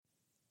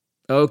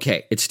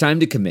Okay, it's time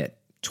to commit.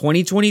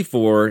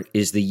 2024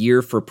 is the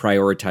year for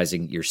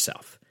prioritizing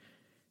yourself.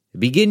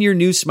 Begin your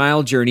new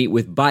smile journey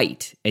with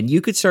Byte, and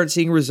you could start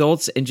seeing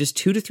results in just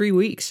 2 to 3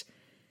 weeks.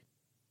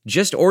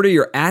 Just order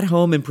your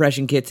at-home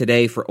impression kit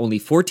today for only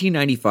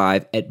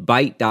 $14.95 at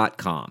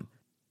Byte.com.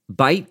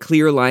 Byte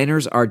clear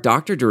liners are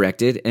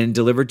doctor-directed and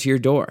delivered to your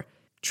door.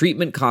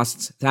 Treatment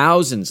costs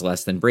thousands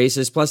less than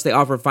braces, plus they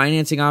offer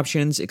financing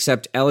options,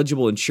 accept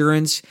eligible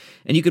insurance,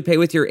 and you could pay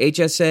with your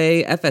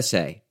HSA,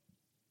 FSA.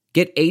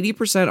 Get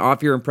 80%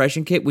 off your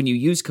impression kit when you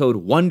use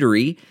code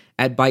WONDERY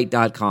at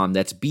Byte.com.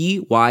 That's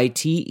BYTE.com.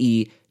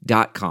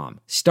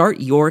 Start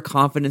your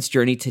confidence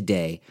journey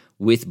today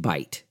with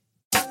Byte.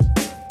 A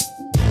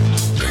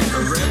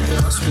red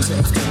wasp is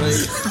after me.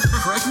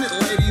 Pregnant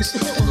ladies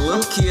and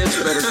little kids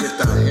better get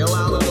the hell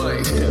out of the way,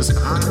 because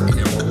I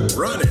am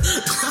running.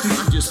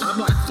 I'm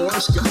like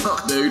Forrest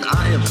Gump, dude.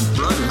 I am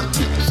running.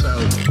 So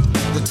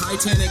the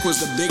Titanic was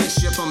the biggest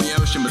ship on the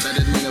ocean, but that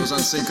didn't mean it was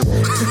unsinkable.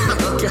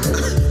 Okay.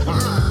 All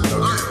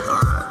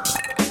right.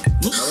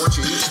 I want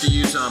you each to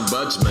use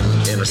ombudsman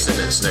in a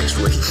sentence next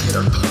week.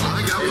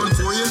 I got one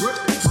for you.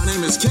 My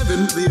name is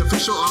Kevin, the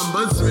official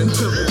ombudsman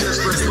of the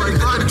Just Press Play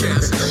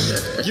podcast.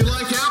 You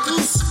like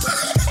apples?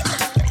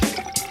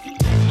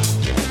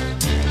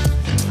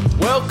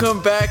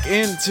 Welcome back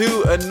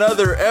into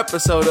another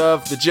episode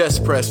of the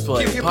Just Press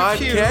Play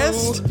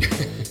podcast.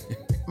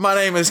 My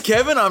name is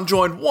Kevin. I'm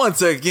joined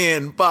once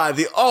again by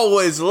the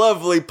always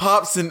lovely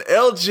Pops and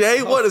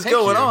LJ. What is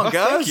going on,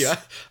 guys? Thank you.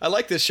 I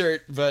like this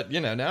shirt, but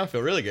now I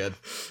feel really good.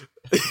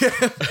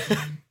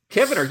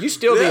 Kevin, are you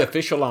still the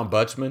official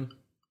ombudsman?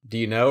 Do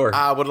you know? Or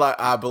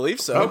I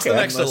believe so. What's the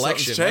next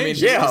election? I mean,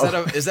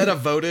 is that a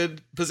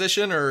voted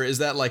position, or is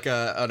that like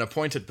an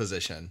appointed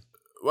position?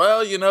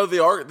 Well,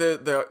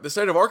 the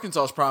state of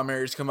Arkansas's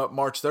primaries come up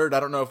March 3rd. I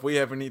don't know if we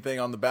have anything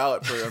on the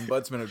ballot for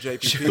ombudsman of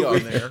JPP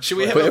on there. Should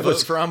we have a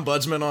vote for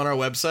ombudsman on our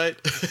website?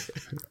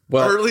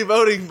 Well, early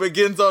voting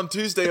begins on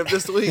Tuesday of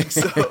this week.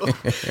 So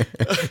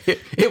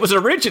it was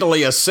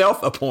originally a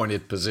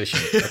self-appointed position,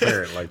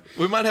 apparently.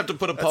 We might have to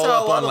put a poll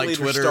up on like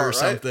Twitter or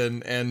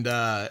something, and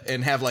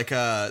have like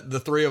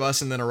the three of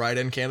us and then a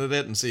write-in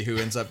candidate, and see who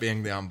ends up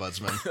being the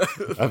ombudsman.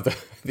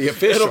 the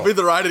official. It'll be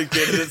the write-in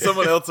candidate.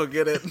 Someone else will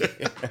get it.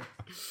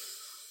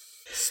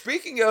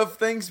 Speaking of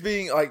things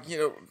being like,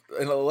 in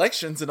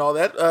elections and all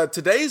that,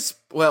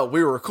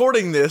 we were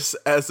recording this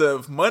as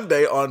of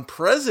Monday on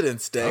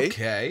President's Day.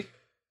 Okay.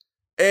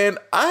 And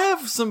I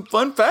have some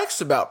fun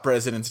facts about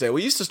President's Day.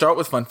 We used to start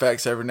with fun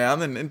facts every now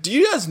and then. And do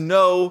you guys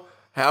know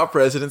how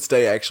President's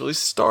Day actually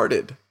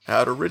started?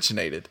 How it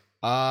originated?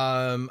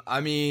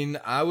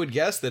 I would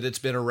guess that it's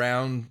been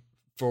around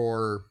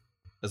for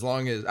as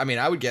long as,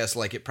 I would guess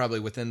like it probably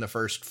within the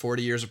first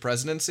 40 years of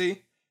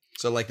presidency.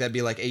 So like that'd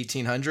be like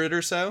 1800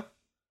 or so.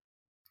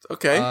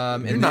 Okay.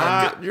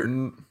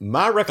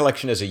 My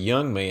recollection as a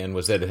young man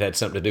was that it had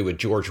something to do with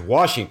George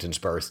Washington's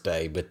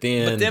birthday, but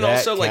then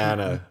also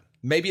like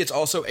maybe it's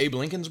also Abe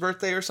Lincoln's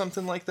birthday or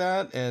something like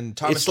that, and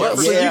Thomas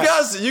Jefferson.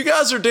 You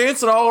guys are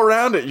dancing all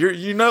around it.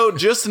 You know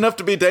just enough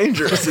to be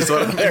dangerous is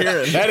what I'm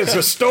hearing. That is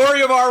the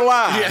story of our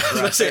lives.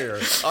 Yeah, right there.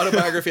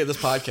 Autobiography of this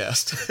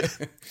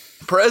podcast.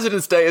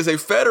 President's Day is a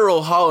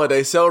federal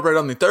holiday celebrated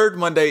on the third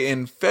Monday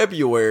in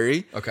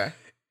February. Okay.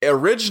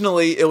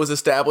 Originally, it was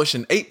established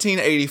in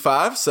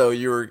 1885, so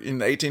you were in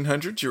the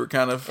 1800s. You were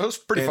kind of was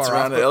pretty far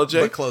off,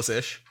 but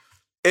close-ish.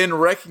 In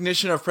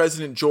recognition of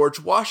President George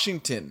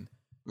Washington.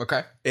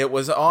 Okay, it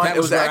was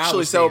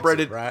actually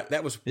celebrated. Dancing, right,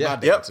 that was my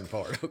dancing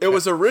part. Okay. It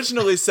was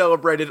originally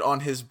celebrated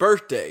on his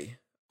birthday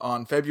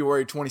on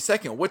February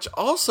 22nd, which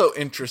also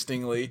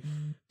interestingly,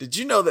 did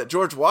you know that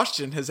George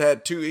Washington has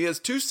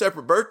two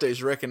separate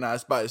birthdays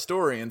recognized by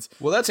historians?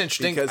 Well, that's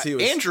interesting because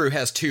Andrew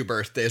has 2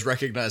 birthdays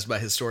recognized by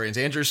historians.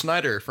 Andrew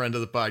Snyder, friend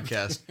of the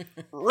podcast.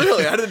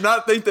 Really? I did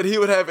not think that he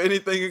would have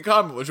anything in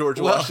common with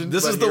George Washington.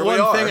 This is the one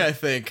thing I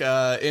think.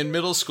 In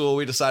middle school,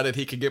 we decided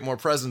he could get more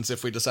presents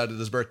if we decided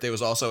his birthday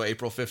was also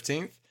April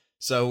 15th.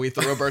 So we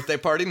threw a birthday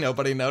party.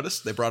 Nobody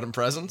noticed. They brought him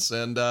presents,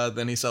 and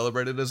then he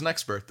celebrated his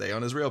next birthday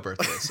on his real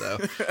birthday. So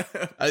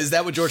is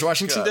that what George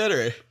Washington did?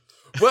 Or?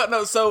 Well,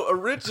 no. So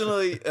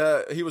originally,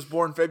 he was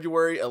born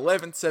February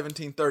 11th,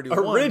 1731.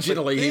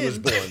 Originally, he was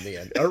born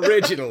then.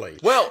 Originally.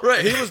 Well,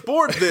 right. He was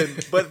born then,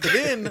 but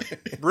then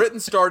Britain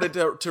started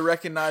to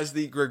recognize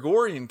the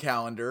Gregorian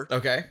calendar.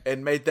 Okay.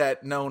 And made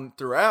that known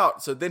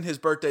throughout. So then his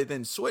birthday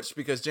then switched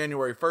because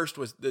January 1st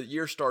was the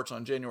year starts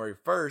on January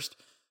 1st.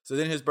 So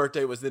then his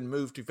birthday was then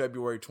moved to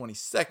February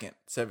 22nd,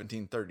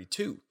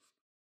 1732.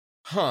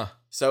 Huh.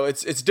 So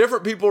it's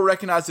different people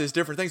recognize it as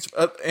different things.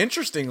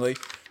 Interestingly,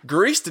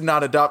 Greece did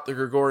not adopt the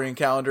Gregorian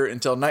calendar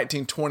until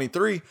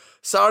 1923.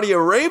 Saudi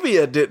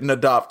Arabia didn't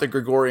adopt the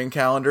Gregorian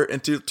calendar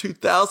until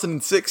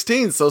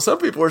 2016. So some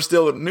people are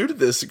still new to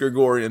this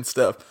Gregorian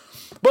stuff.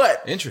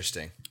 But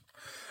interesting.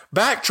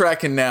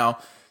 Backtracking now.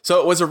 So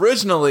it was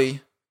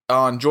originally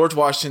on George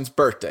Washington's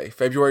birthday,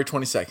 February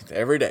 22nd,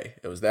 every day.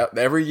 It was that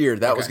every year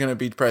that was going to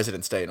be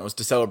President's Day, and it was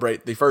to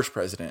celebrate the first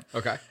president.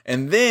 Okay.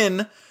 And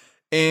then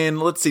In,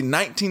 let's see,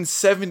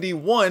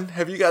 1971,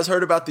 have you guys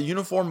heard about the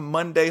Uniform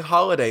Monday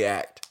Holiday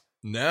Act?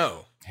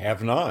 No.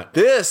 Have not.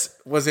 This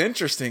was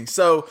interesting.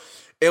 So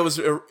it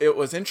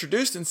was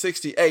introduced in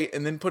 68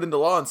 and then put into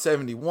law in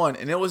 71,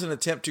 and it was an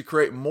attempt to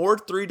create more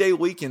 3-day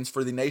weekends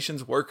for the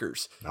nation's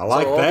workers. I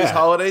like so that.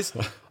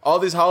 All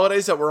these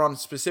holidays that were on a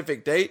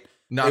specific date,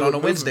 Not they on would a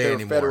move Wednesday them, they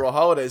were anymore. Federal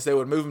holidays, they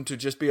would move them to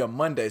just be a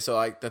Monday. So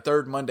like the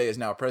third Monday is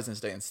now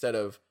President's Day instead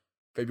of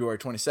February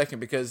 22nd,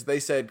 because they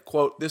said,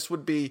 quote, this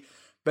would be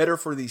better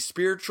for the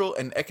spiritual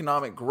and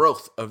economic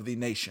growth of the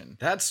nation.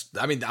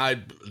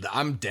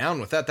 I'm down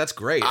with that. That's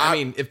great. I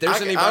mean, if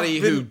there's anybody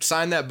who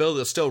signed that bill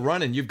that's still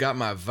running, you've got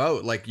my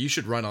vote. Like, you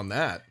should run on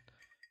that.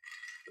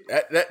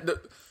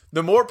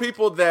 The more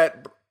people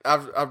that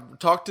I've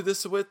talked to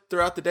this with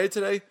throughout the day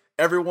today,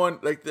 everyone,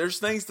 like, there's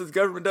things that the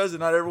government does and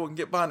not everyone can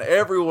get behind.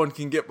 Everyone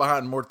can get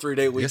behind more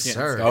 3-day weekends. Yes,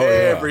 sir. Oh,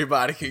 yeah.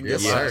 Everybody can get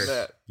behind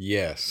that.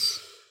 Yes.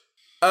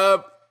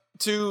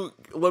 To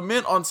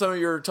lament on some of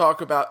your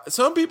talk about,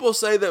 some people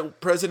say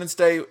that President's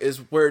Day is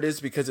where it is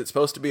because it's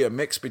supposed to be a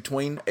mix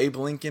between Abe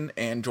Lincoln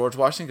and George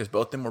Washington, because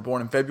both of them were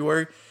born in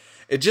February.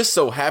 It just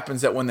so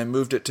happens that when they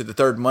moved it to the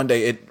third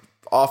Monday, it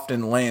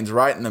often lands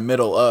right in the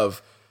middle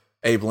of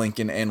Abe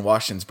Lincoln and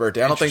Washington's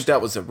birthday. I don't think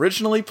that was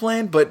originally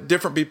planned, but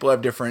different people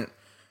have different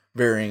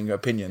varying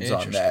opinions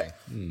on that.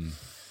 And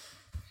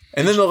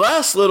then the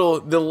last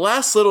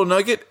little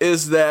nugget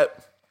is that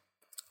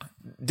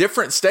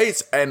different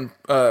states and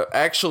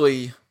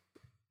actually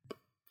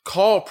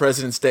call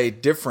President's Day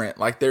different.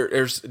 Like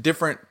there's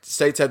different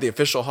states have the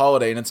official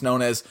holiday, and it's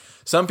known as,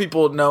 some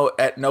people know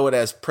it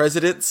as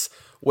Presidents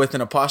with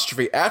an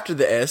apostrophe after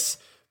the S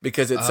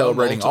because it's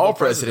celebrating all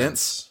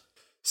presidents.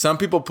 Some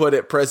people put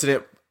it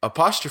President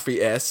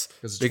apostrophe S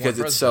because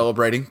it's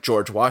celebrating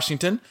George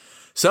Washington.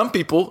 Some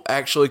people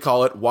actually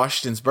call it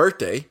Washington's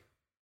birthday.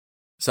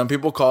 Some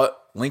people call it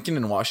Lincoln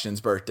and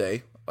Washington's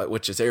birthday,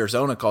 which is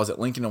Arizona calls it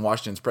Lincoln and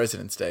Washington's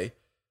President's Day.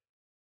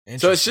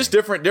 So it's just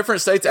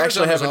different states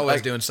actually have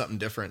always doing something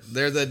different.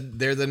 They're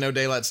the no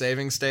daylight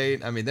savings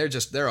state. I mean,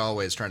 they're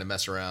always trying to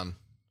mess around.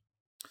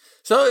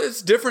 So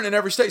it's different in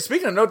every state.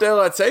 Speaking of no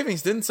daylight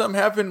savings, didn't something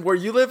happen where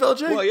you live,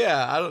 LJ? Well,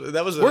 yeah,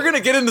 we're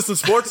gonna get into some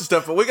sports and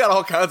stuff, but we got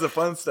all kinds of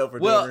fun stuff we're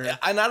doing here.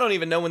 And I don't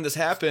even know when this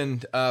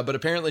happened, but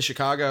apparently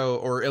Chicago,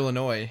 or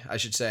Illinois, I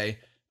should say,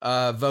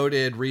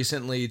 voted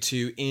recently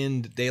to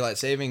end daylight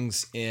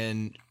savings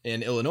in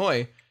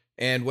Illinois.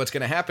 And what's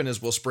going to happen is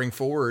we'll spring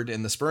forward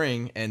in the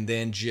spring and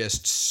then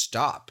just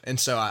stop. And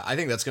so I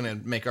think that's going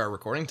to make our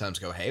recording times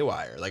go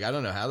haywire. Like, I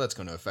don't know how that's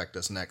going to affect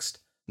us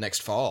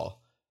next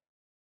fall.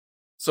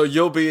 So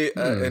you'll be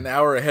an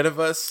hour ahead of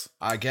us?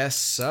 I guess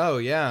so,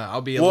 yeah.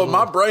 I'll be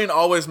my brain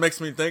always makes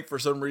me think for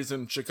some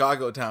reason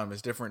Chicago time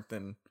is different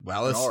than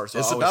ours. So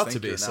it's about to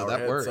be, so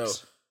that works.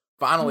 So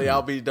finally,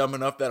 I'll be dumb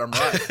enough that I'm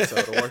right, so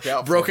it'll work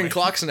out. Broken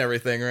clocks and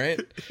everything, right?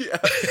 Yeah.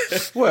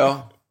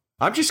 Well,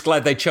 I'm just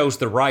glad they chose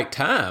the right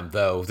time,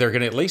 though. They're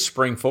going to at least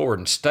spring forward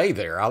and stay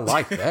there. I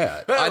like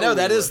that. I know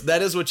that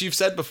is what you've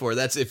said before.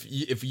 That's if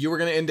you were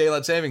going to end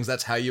daylight savings,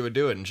 that's how you would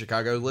do it in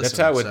Chicago. That's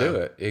how I would do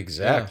it.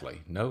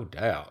 Exactly, no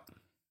doubt.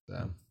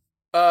 So.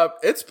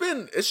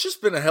 It's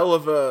just been a hell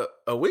of a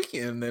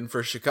weekend then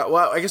for Chicago.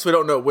 Well, I guess we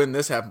don't know when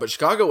this happened, but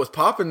Chicago was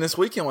popping this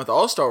weekend with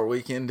All-Star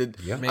Weekend.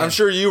 I'm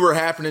sure you were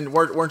happening.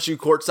 Weren't you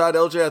courtside,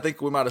 LJ? I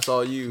think we might have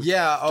saw you.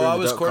 Yeah, I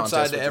was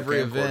courtside to every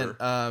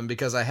event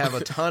because I have a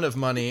ton of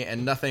money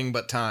and nothing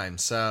but time.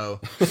 So,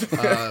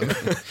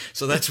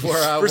 so that's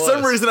where I was. For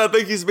some reason, I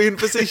think he's being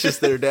facetious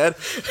there, Dad.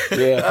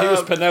 Yeah, he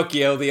was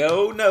Pinocchio. The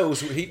old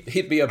nose.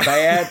 He'd be a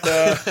bad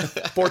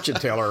fortune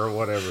teller or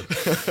whatever.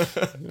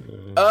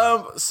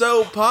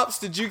 So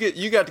Pops,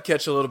 you got to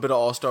catch a little bit of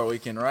All-Star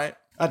Weekend, right?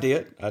 I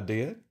did.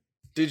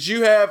 Did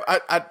you have,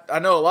 I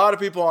know a lot of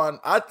people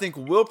I think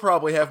we'll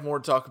probably have more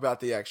to talk about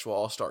the actual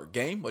All-Star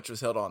game, which was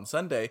held on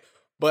Sunday,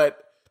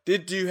 but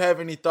did you have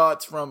any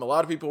thoughts from, a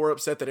lot of people were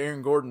upset that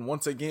Aaron Gordon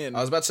once again, I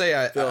was about to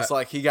say, feels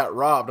like he got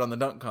robbed on the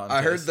dunk contest.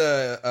 I heard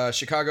the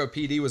Chicago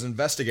PD was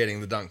investigating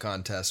the dunk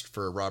contest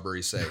for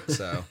robbery's sake,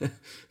 so...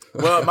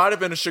 Well, it might have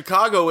been a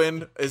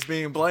Chicagoan is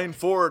being blamed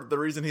for the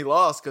reason he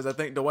lost, because I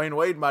think Dwayne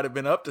Wade might have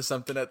been up to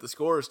something at the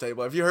scorer's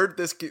table. Have you heard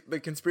the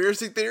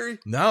conspiracy theory?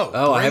 No.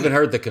 Oh, I haven't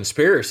heard the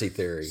conspiracy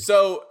theory.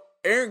 So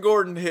Aaron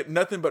Gordon hit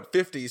nothing but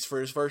 50s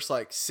for his first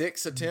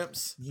 6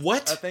 attempts.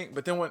 What? I think,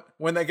 but then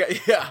when they got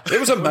it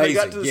was amazing. When they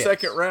got to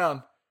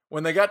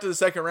the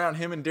second round,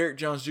 him and Derrick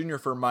Jones Jr.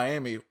 for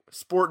Miami,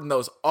 sporting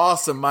those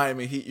awesome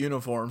Miami Heat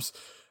uniforms,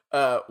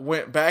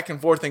 went back and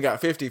forth and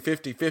got 50,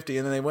 50, 50,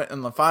 and then they went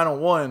in the final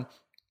one.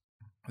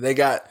 They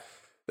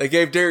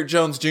gave Derrick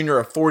Jones Jr.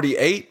 a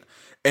 48,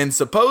 and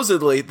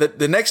supposedly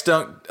the next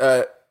dunk,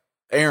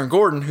 Aaron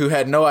Gordon, who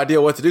had no idea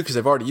what to do because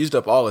they've already used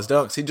up all his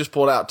dunks, he just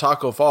pulled out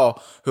Taco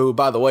Fall, who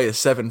by the way is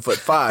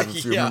 7'5",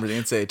 if you remember the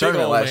NCAA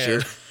tournament last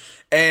year,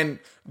 and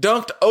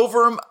dunked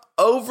over him.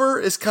 Over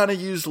is kind of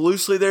used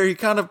loosely there.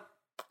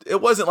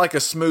 It wasn't like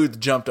a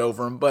smooth jumped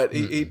over him, but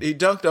he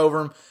dunked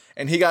over him.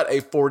 And he got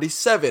a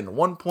 47,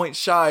 1 point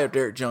shy of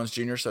Derrick Jones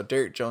Jr., so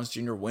Derrick Jones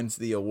Jr. wins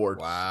the award.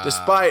 Wow.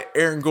 Despite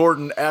Aaron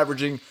Gordon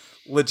averaging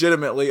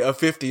legitimately a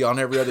 50 on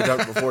every other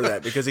dunk before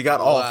that because he got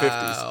all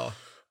 50s.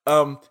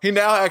 Wow. He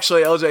now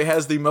actually, LJ,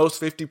 has the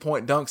most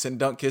 50-point dunks in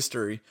dunk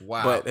history,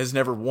 Wow. but has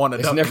never won a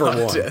dunk never won.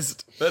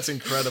 contest. That's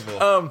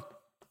incredible.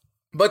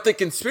 But the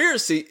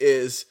conspiracy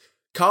is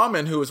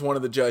Common, who was one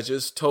of the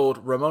judges,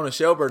 told Ramona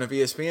Shelburne of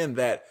ESPN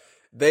that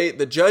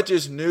the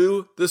judges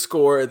knew the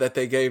score that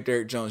they gave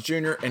Derrick Jones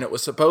Jr., and it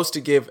was supposed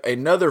to give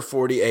another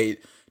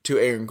 48 to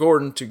Aaron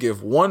Gordon to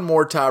give one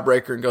more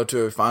tiebreaker and go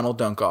to a final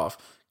dunk off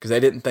because they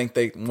didn't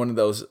think one of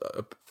those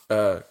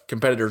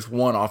competitors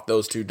won off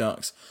those two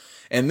dunks.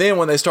 And then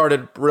when they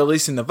started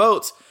releasing the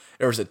votes,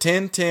 there was a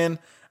 10-10,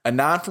 a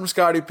 9 from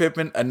Scottie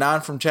Pippen, a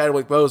 9 from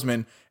Chadwick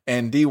Boseman,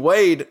 and D.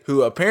 Wade,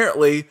 who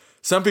apparently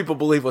some people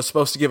believe was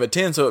supposed to give a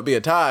 10 so it'd be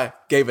a tie,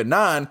 gave a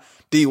 9.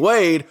 D.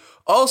 Wade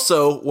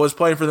also was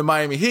playing for the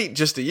Miami Heat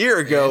just a year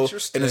ago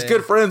and is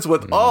good friends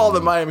with all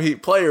the Miami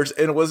Heat players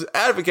and was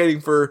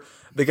advocating for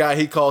the guy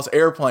he calls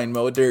airplane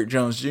mode, Derrick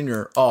Jones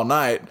Jr., all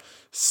night.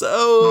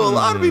 So a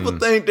lot of people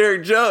think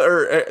Derrick Jones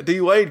or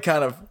D. Wade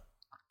kind of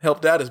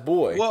helped out his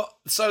boy. Well,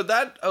 so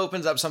that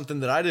opens up something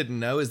that I didn't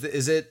know.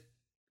 Is it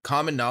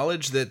common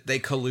knowledge that they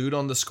collude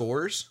on the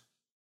scores?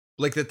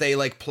 Like that they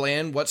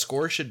plan what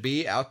score should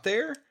be out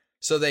there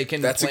so they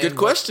can That's a plan good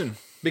question.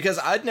 Because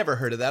I'd never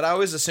heard of that. I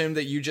always assumed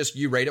that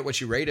you rate it,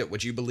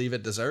 what you believe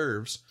it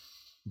deserves.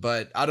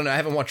 But I don't know. I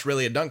haven't watched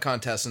really a dunk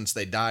contest since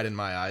they died in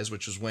my eyes,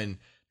 which was when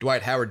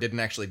Dwight Howard didn't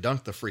actually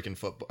dunk the freaking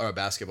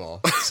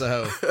basketball.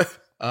 So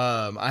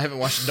I haven't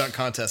watched a dunk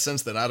contest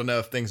since then. I don't know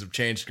if things have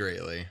changed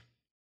greatly.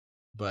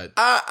 But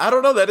I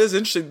don't know. That is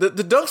interesting. The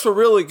dunks were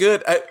really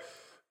good.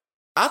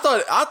 I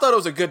thought it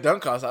was a good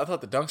dunk contest. I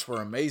thought the dunks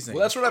were amazing.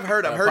 well, that's what I've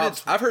heard.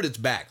 I've heard it's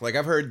back.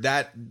 I've heard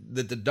that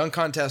the dunk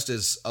contest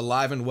is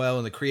alive and well,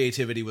 and the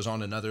creativity was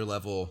on another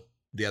level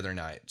the other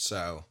night.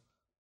 So,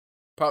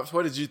 Pops,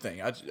 what did you think?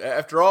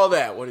 After all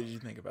that, what did you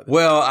think about that?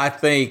 Well, I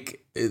think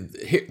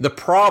the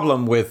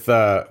problem with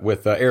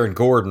Aaron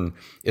Gordon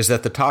is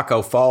that the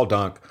Taco Fall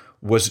dunk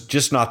was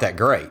just not that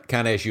great,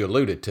 kind of as you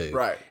alluded to.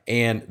 Right.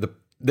 And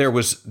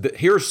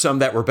here's some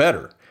that were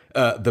better.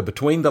 The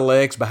between the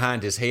legs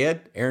behind his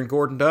head, Aaron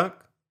Gordon dunk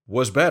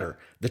was better.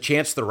 The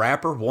Chance the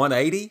Rapper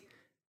 180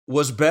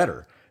 was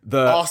better.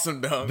 The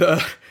awesome dunk.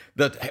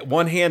 The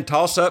one hand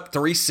toss up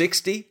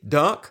 360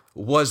 dunk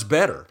was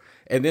better.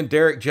 And then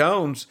Derrick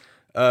Jones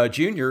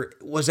Jr.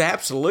 was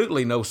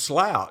absolutely no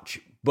slouch.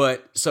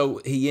 But so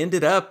he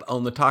ended up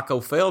on the Taco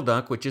Fall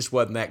dunk, which just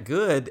wasn't that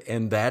good.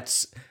 And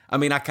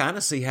I kind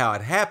of see how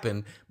it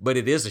happened, but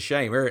it is a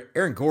shame.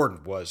 Aaron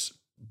Gordon was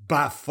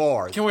by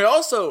far. Can we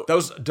also...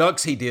 Those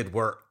dunks he did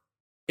were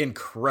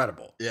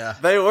incredible. yeah.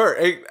 They were.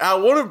 I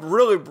want to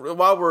really,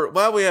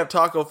 while we have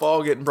Taco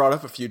Fall getting brought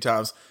up a few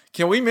times,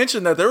 can we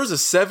mention that there was a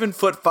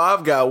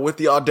 7'5" guy with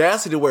the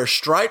audacity to wear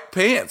striped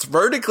pants,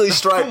 vertically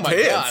striped my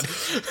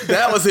pants?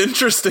 That was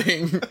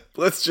interesting.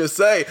 Let's just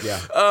say.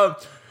 Yeah.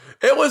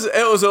 It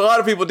was a lot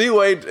of people. D.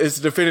 Wade is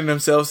defending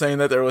himself, saying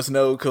that there was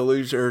no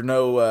collusion or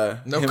no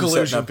him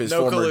collusion. setting up his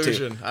No former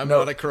collusion. team. I'm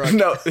not a correct.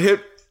 No,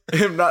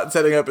 him not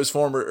setting up his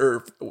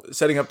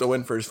setting up the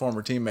win for his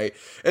former teammate.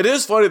 It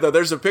is funny though.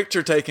 There's a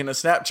picture taken, a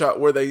snapshot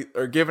where they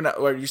are giving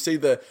out where you see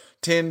the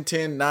 10,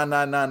 10, 9,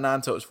 9, 9,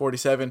 9, so it's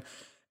 47,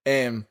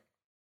 and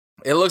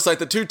it looks like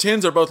the two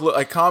 10s are both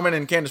like Common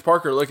and Candace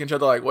Parker look at each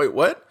other like, wait,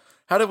 what?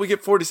 How did we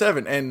get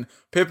 47? And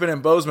Pippen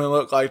and Boseman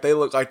look like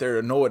they're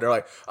annoyed. They're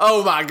like,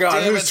 oh my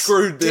God, who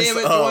screwed this Damn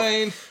it, up?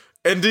 Dwayne.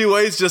 And D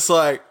Wade's just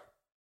like,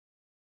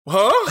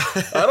 huh?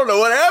 I don't know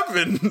what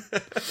happened.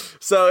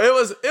 So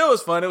it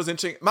was fun. It was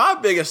interesting. My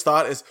biggest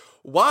thought is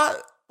why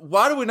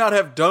do we not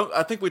have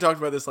I think we talked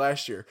about this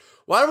last year.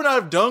 Why do we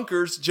not have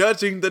dunkers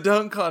judging the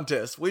dunk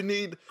contest? We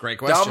need Great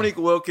question. Dominique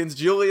Wilkins,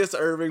 Julius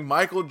Erving,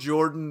 Michael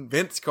Jordan,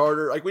 Vince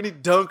Carter. Like we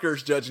need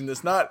dunkers judging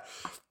this, not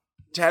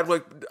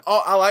Chadwick.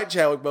 Oh, I like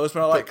Chadwick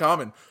Boseman. I like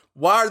Common.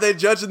 Why are they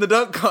judging the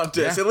dunk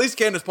contest? Yeah. At least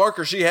Candace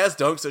Parker, she has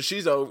dunks, so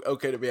she's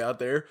okay to be out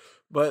there.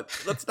 But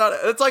let's not.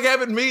 It's like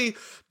having me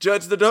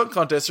judge the dunk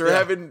contest or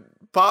having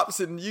Pops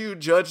and you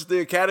judge the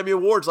Academy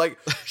Awards. Like,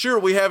 sure,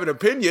 we have an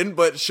opinion,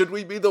 but should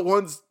we be the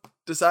ones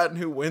deciding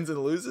who wins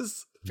and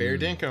loses? Fair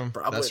dinkum.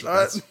 Probably not.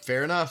 That's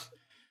fair enough.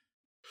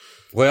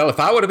 Well, if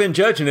I would have been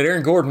judging it,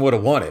 Aaron Gordon would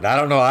have won it. I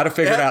don't know. I'd have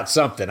figured out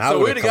something.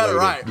 So we'd have got it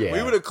right. Yeah.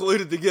 We would have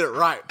colluded to get it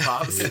right,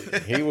 Pops.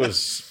 He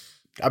was.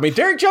 I mean,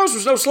 Derrick Jones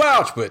was no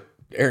slouch, but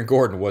Aaron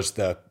Gordon was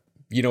the.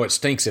 It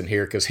stinks in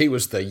here because he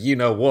was the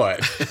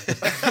what.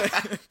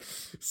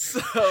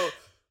 So,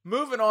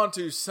 moving on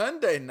to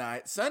Sunday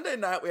night. Sunday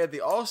night we had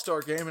the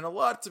All-Star game, and a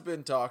lot's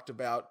been talked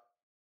about.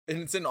 And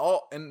it's in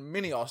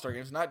many All-Star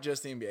games, not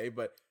just the NBA,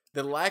 but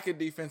the lack of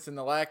defense and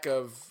the lack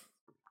of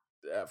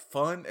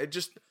fun.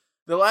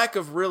 The lack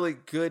of really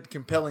good,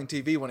 compelling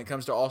TV when it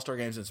comes to All-Star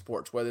games in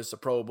sports, whether it's the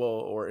Pro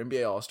Bowl or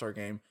NBA All-Star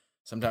game,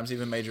 sometimes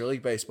even Major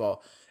League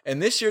Baseball.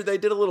 And this year they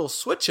did a little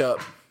switch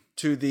up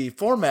to the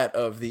format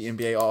of the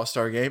NBA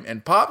All-Star game.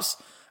 And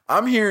Pops,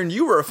 I'm hearing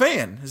you were a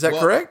fan. Is that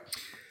correct?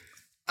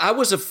 I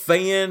was a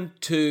fan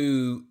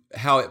to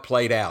how it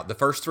played out. The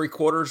first three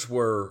quarters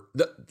were,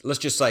 let's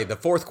just say the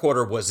fourth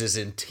quarter was as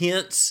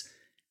intense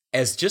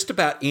as just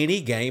about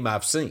any game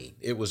I've seen.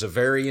 It was a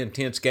very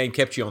intense game,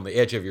 kept you on the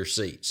edge of your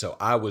seat. So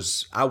I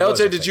was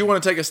LJ, did you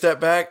want to take a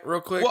step back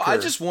real quick? Well, I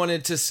just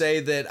wanted to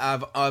say that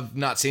I've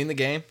not seen the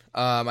game.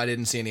 I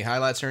didn't see any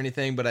highlights or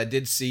anything, but I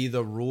did see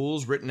the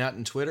rules written out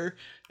in Twitter.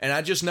 And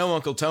I just know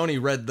Uncle Tony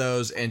read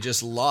those and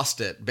just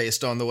lost it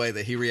based on the way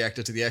that he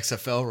reacted to the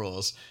XFL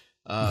rules.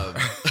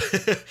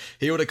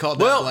 He would have called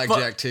that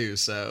blackjack too.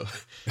 So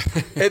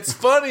it's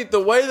funny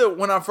the way that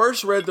when I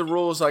first read the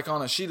rules, like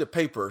on a sheet of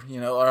paper,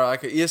 or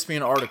like an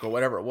ESPN article,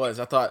 whatever it was,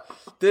 I thought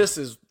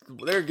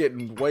they're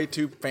getting way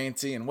too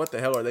fancy, and what the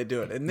hell are they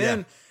doing? And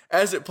then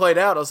as it played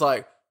out, I was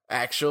like,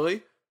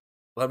 actually,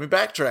 let me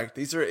backtrack.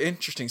 These are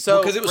interesting.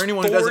 So because it was for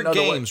anyone 4 who doesn't know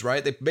games,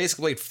 right? They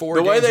basically played 4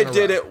 the games. way they in a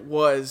did row. it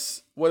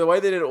was the way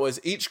they did it was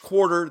each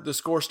quarter the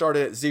score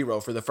started at 0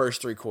 for the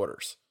first 3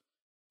 quarters.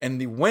 And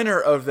the winner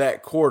of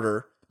that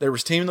quarter, there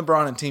was Team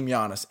LeBron and Team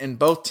Giannis, and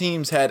both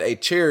teams had a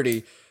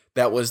charity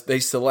that they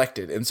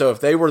selected. And so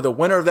if they were the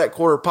winner of that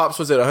quarter, Pops,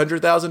 was it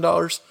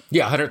 $100,000?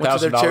 Yeah,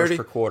 $100,000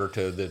 per quarter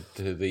to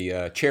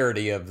the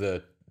charity of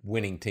the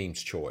winning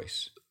team's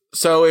choice.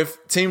 So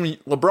if Team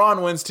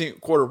LeBron wins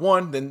quarter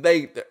 1, then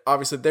they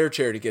obviously their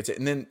charity gets it,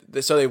 and then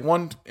so they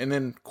won, and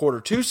then quarter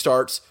 2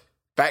 starts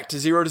back to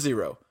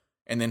 0-0,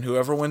 and then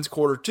whoever wins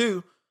quarter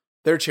 2,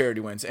 their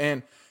charity wins,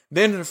 and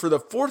then for the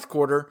fourth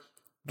quarter,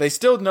 they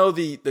still know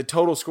the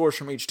total scores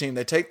from each team.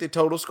 They take the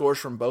total scores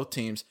from both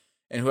teams,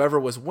 and whoever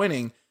was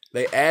winning,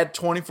 they add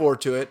 24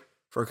 to it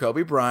for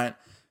Kobe Bryant,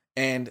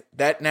 and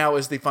that now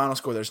is the final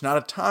score. There's not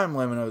a time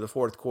limit of the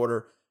fourth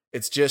quarter.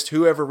 It's just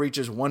whoever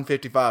reaches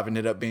 155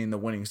 ended up being the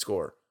winning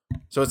score.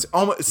 So it's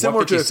almost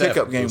similar to a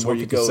pickup game where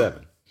you go.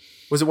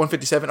 Was it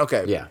 157?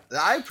 Okay. Yeah.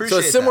 I appreciate So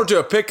it's similar that. to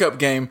a pickup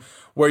game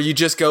where you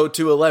just go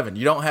to 11.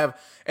 You don't have,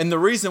 and the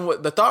reason,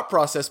 the thought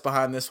process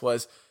behind this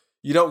was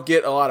you don't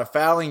get a lot of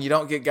fouling. You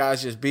don't get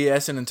guys just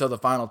BSing until the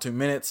final 2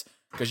 minutes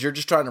because you're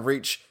just trying to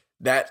reach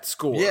that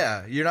score.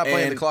 Yeah, you're not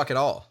playing the clock at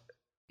all.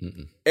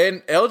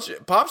 And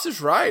Pops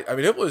is right. I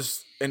mean, it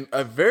was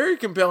a very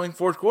compelling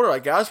fourth quarter.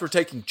 Like, guys were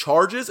taking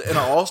charges in an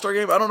All-Star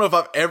game. I don't know if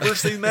I've ever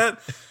seen that.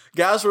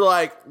 Guys were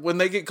like, when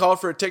they get called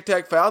for a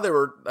tic-tac foul, they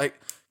were like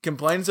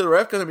complaining to the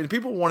ref because, I mean,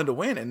 people wanted to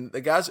win. And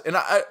the guys, and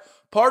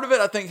part of it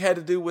I think had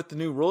to do with the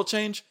new rule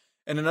change.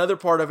 And another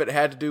part of it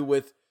had to do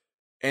with,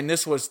 and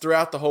this was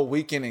throughout the whole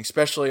weekend,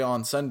 especially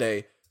on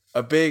Sunday,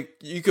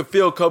 you could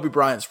feel Kobe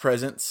Bryant's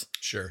presence.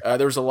 Sure.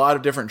 There was a lot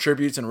of different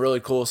tributes and really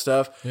cool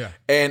stuff. Yeah.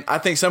 And I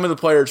think some of the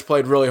players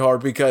played really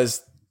hard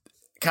because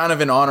kind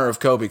of in honor of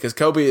Kobe, because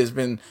Kobe has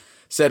been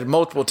said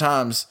multiple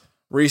times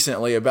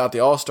recently about the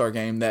All-Star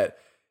game that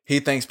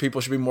he thinks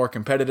people should be more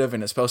competitive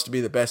and it's supposed to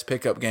be the best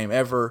pickup game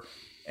ever.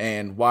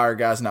 And why are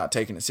guys not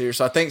taking it serious?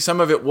 So I think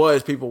some of it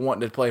was people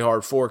wanting to play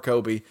hard for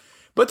Kobe.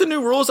 But the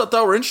new rules I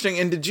thought were interesting.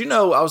 And did you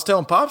know, I was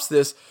telling Pops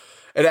this,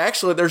 and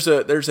actually there's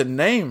a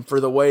name for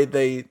the way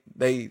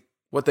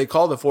what they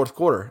call the fourth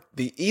quarter,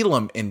 the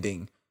Elam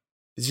ending.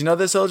 Did you know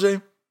this,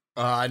 LJ?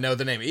 I know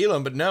the name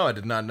Elam, but no, I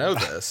did not know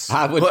this.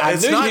 I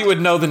knew he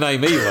would know the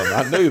name Elam.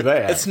 I knew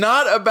that. It's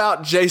not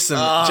about Jason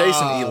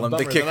Elam,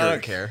 the kicker. I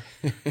don't care.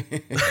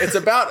 It's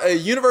about a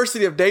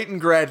University of Dayton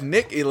grad,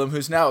 Nick Elam,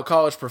 who's now a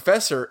college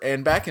professor.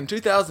 And back in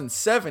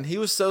 2007, he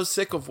was so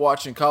sick of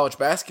watching college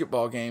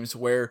basketball games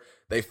where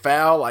they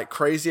foul like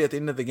crazy at the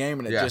end of the game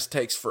and it just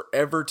takes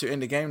forever to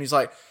end the game. And he's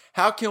like,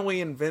 how can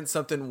we invent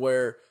something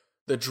where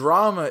the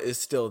drama is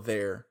still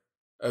there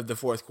of the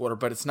fourth quarter,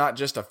 but it's not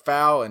just a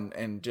foul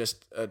and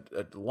just a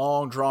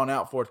long,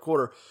 drawn-out fourth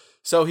quarter.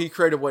 So he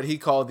created what he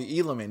called the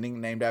Elam ending,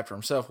 named after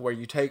himself, where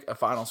you take a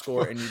final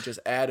score and you just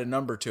add a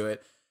number to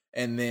it,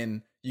 and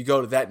then you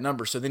go to that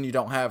number. So then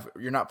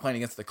you're not playing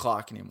against the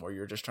clock anymore.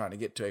 You're just trying to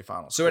get to a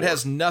final score. So it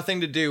has nothing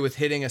to do with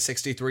hitting a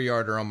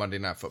 63-yarder on Monday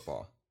Night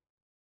Football.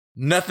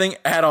 Nothing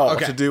at all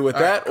to do with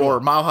that, or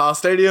Mile High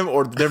Stadium,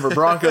 or the Denver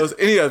Broncos,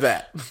 any of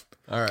that.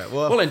 All right.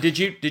 Well, and did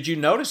you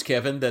notice,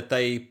 Kevin, that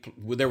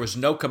there was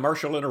no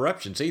commercial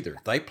interruptions either?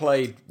 They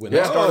played when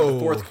they started the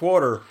fourth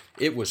quarter.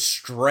 It was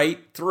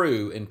straight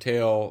through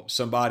until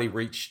somebody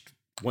reached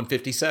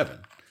 157.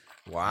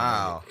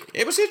 Wow,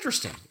 it was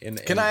interesting.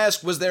 Can I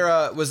ask? Was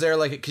there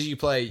like, because you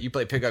play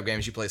pickup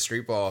games, you play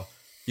street ball,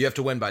 you have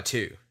to win by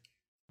 2.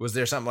 Was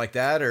there something like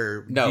that,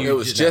 or no? It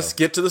was just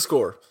get to the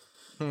score.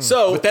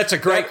 So, but that's a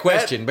great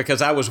question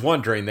because I was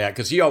wondering that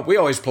because we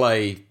always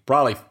play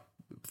probably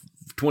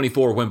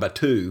 24 win by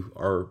 2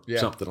 or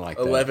something like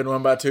that. 11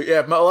 win by 2.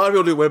 Yeah, a lot of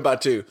people do win by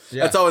 2.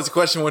 Yeah. That's always a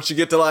question once you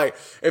get to like,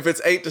 if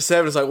it's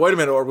 8-7, it's like, wait a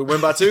minute, or we win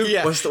by 2?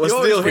 Yeah. What's the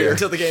deal here?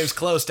 Until the game's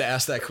close to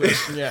ask that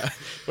question. Yeah.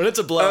 When it's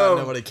a blowout,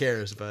 nobody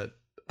cares, but.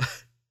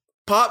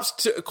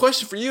 Pops, a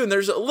question for you, and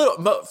there's a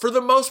little, for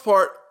the most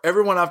part,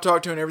 everyone I've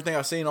talked to and everything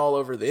I've seen all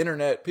over the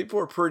internet, people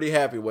were pretty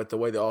happy with the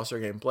way the All-Star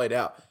game played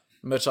out,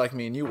 much like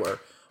me and you were.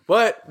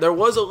 But there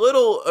was a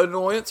little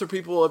annoyance or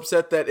people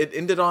upset that it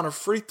ended on a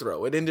free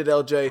throw. It ended,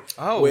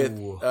 LJ,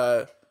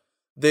 with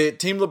the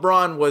Team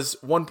LeBron was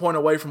 1 point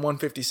away from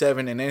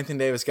 157 and Anthony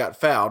Davis got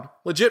fouled.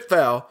 Legit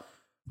foul,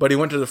 but he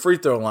went to the free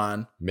throw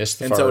line. Missed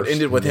the first. And so it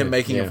ended with him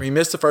making it. He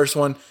missed the first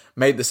one,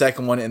 made the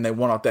second one, and they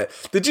won off that.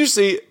 Did you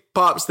see,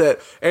 Pops, that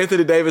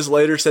Anthony Davis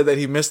later said that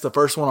he missed the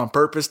first one on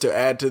purpose to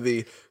add to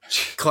the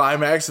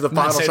climax of the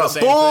final say the shot?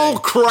 same Bull thing.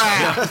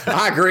 crap!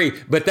 I agree,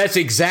 but that's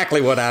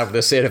exactly what I would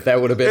have said if that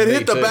would have been It me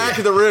hit the too. back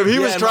of the rim. He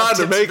was and my trying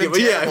to tips make have it.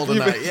 been But terrible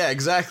tonight. Yeah,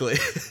 exactly.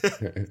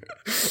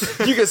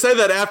 you can say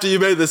that after you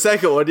made the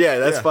second one. Yeah,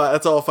 that's fine.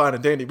 That's all fine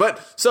and dandy.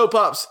 But so,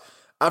 Pops,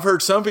 I've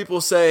heard some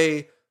people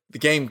say the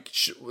game,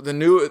 the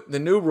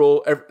new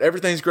rule,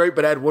 everything's great,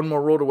 but add one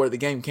more rule to where the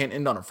game can't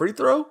end on a free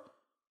throw.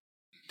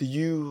 Do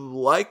you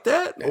like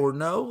that or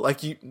no?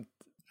 Like you.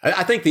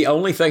 I think the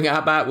only thing I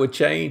might would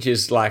change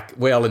is like,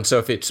 well, and so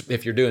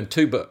if you're doing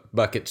 2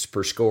 buckets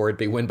per score, it'd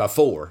be win by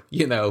 4,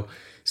 you know.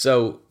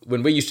 So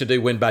when we used to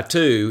do win by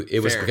 2, it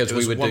was Fair. because It we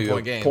was would 1 do point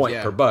a games, point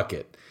yeah. per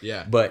bucket.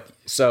 Yeah. But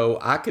so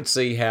I could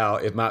see how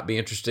it might be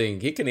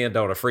interesting. He can end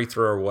on a free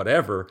throw or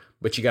whatever,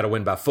 but you got to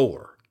win by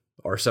 4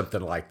 or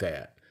something like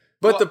that.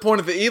 But the point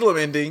of the Elam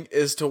ending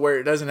is to where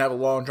it doesn't have a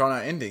long,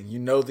 drawn-out ending. You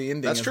know the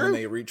ending That's is true. when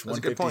they reach That's a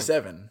good point.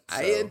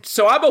 157.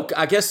 So I'm okay.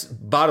 I guess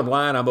bottom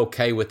line, I'm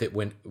okay with it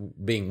when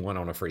being one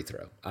on a free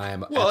throw. I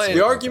am. Well, absolutely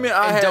The okay. argument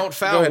I And had, don't go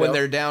foul ahead, when El.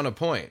 they're down a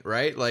point,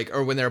 right? Like,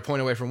 or when they're a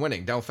point away from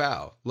winning. Don't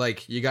foul.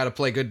 Like, you got to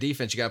play good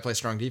defense. You got to play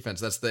strong defense.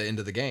 That's the end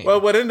of the game.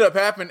 Well, what ended up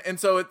happening, and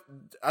so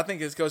I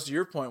think this goes to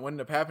your point. What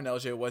ended up happening,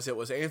 LJ, was it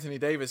was Anthony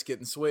Davis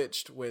getting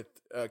switched with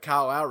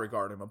Kyle Lowry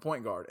guarding him, a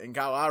point guard, and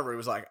Kyle Lowry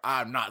was like,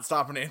 "I'm not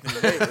stopping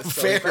Anthony Davis."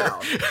 So he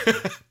fouled.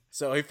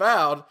 So he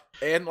fouled,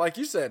 and like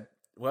you said,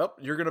 well,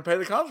 you're going to pay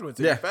the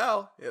consequences. If Yeah. you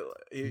foul,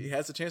 he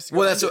has a chance to.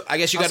 Well, go that's. end it. I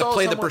guess you got to saw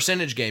play the someone-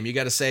 percentage game. You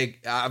got to say,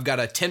 I've got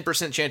a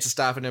 10% chance of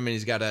stopping him, and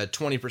he's got a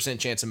 20%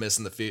 chance of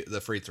missing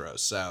the free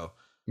throws. So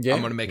Yeah,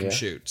 I'm going to make him yeah.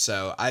 shoot.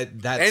 So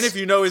that's. And if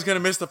you know he's going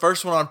to miss the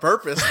first one on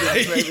purpose, then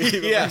maybe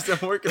even Yeah. makes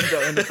him work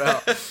until end of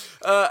foul.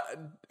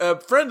 A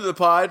friend of the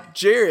pod,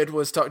 Jared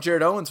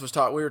Owens was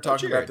talking. We were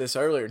talking about Jared. this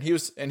earlier,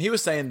 and he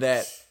was saying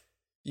that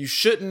you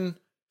shouldn't,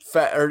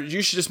 or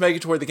you should just make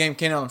it to where the game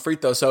can't on free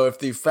throw. So if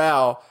the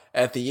foul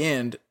at the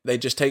end, they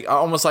just take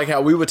almost like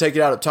how we would take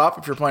it out up top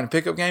if you're playing a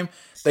pickup game.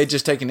 They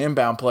just take an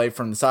inbound play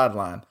from the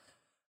sideline.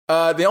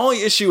 The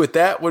only issue with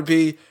that would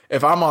be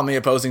if I'm on the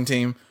opposing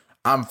team,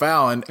 I'm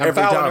fouling every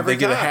fouling time every they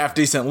get a time. half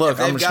decent look.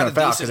 I'm they've just going got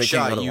to a foul because decent they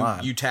can't shot, go to the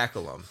line. you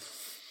tackle them.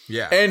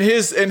 Yeah. And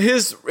his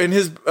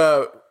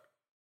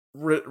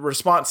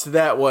response to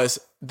that was,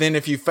 then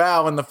if you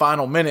foul in the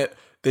final minute,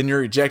 then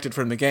you're ejected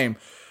from the game.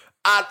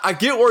 I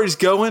get where he's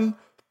going,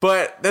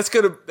 but that's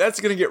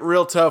gonna get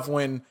real tough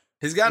when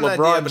He's got an idea,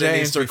 LeBron but it needs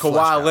James to or be fleshed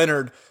out. Kawhi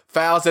Leonard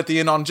fouls at the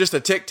end on just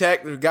a tic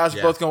tac. The guys are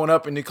Yeah. both going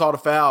up, and he called a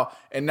foul,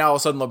 and now all of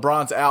a sudden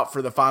LeBron's out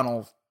for the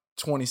final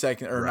 20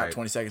 seconds, or not Right.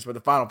 20 seconds, but the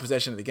final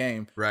possession of the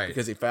game, Right.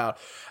 because he fouled.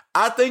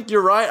 I think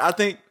you're right. I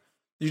think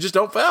you just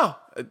don't foul.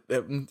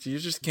 You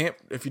just can't.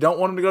 If you don't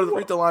want him to go to the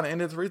free throw line and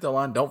end at the free throw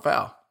line, don't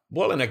foul.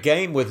 Well, in a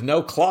game with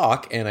no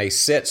clock and a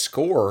set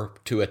score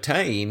to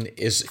attain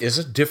is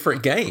a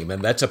different game,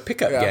 and that's a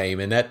pickup Yeah. game.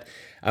 And that,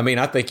 I mean,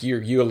 I think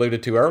you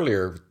alluded to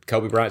earlier,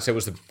 Kobe Bryant said it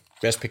was the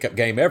best pickup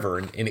game ever,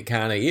 and it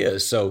kind of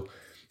is. So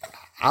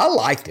I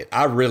liked it.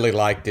 I really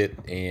liked it,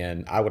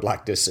 and I would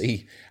like to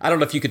see. I don't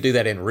know if you could do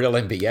that in real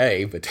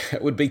NBA, but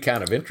that would be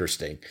kind of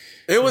interesting.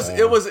 It was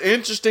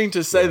interesting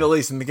to say the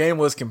least, and the game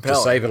was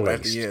compelling say the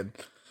at least. the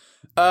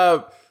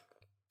end.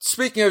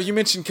 Speaking of, you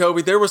mentioned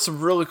Kobe. There was some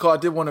really cool. I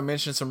did want to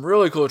mention some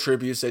really cool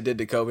tributes they did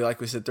to Kobe,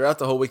 like we said, throughout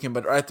the whole weekend.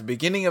 But at the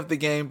beginning of the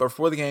game,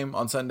 before the game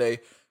on Sunday,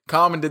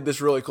 Common did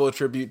this really cool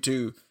tribute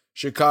to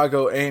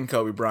Chicago and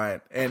Kobe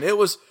Bryant, and it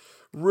was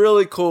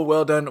really cool.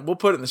 Well done. We'll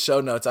put it in the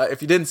show notes.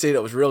 If you didn't see it,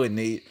 it was really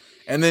neat.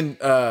 And then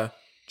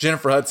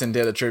Jennifer Hudson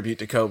did a tribute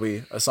to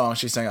Kobe, a song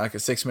she sang, like a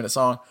 6-minute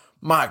song.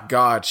 My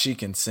God, she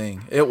can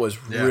sing. It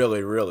was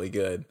really, really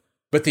good.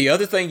 But the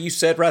other thing you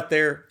said right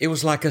there, it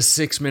was like a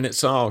 6-minute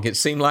song. It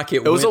seemed like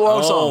it was went a long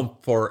on song.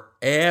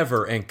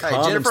 forever. And Hey,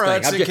 Common's Jennifer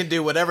thing, Hudson can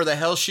do whatever the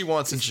hell she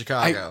wants in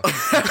Chicago.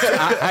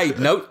 hey,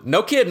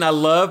 no kidding. I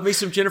love me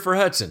some Jennifer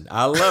Hudson.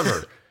 I love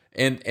her.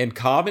 And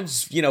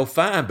Common's,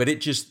 fine, but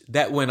it just,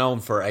 that went on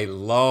for a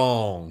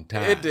long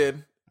time. It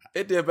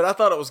did, but I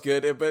thought it was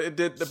good. But it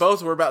did.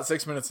 Both were about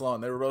 6 minutes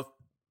long. They were both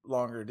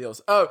longer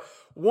deals.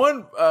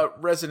 One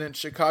resident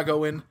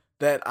Chicagoan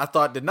that I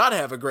thought did not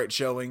have a great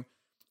showing.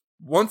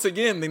 Once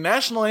again, the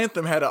national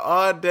anthem had an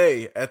odd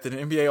day at the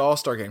NBA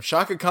All-Star Game.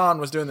 Shaka Khan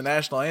was doing the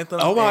national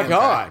anthem. Oh my and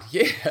God,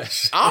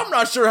 yes. I'm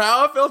not sure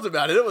how I felt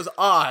about it. It was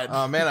odd.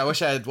 Oh man, I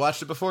wish I had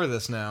watched it before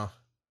this now.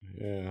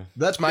 Yeah.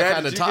 That's my Dad,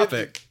 kind of did you get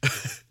topic.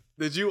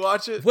 Did you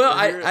watch it? Well,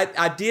 Or hear it?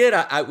 I did.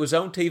 I was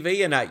on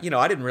TV, and I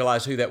didn't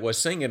realize who that was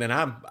singing. And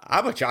I'm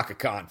a Chaka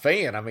Khan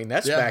fan. I mean,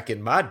 that's Yeah. back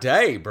in my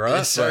day, bro.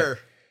 Yes, sir.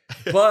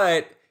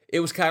 But it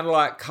was kind of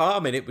like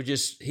Common. It was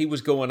just, he was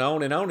going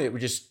on and on. It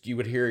was just, you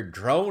would hear him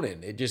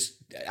droning. It just,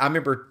 I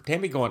remember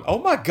Tammy going, "Oh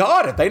my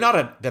God, have they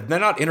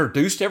not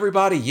introduced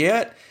everybody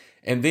yet?"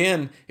 And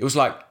then it was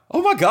like,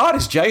 "Oh my God,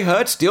 is Jay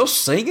Hutt still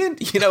singing?"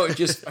 It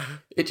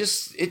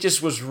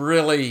just was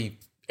really,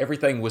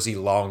 everything was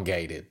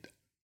elongated.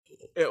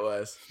 It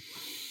was.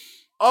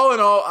 all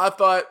in all, I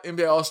thought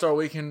NBA All-Star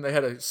Weekend, they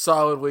had a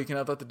solid weekend.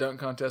 I thought the dunk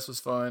contest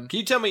was fun. Can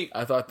you tell me?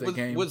 I thought the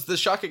game was the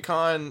Shaka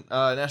Khan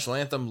national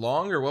anthem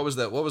long, or what was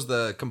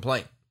the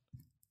complaint?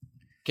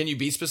 Can you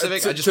be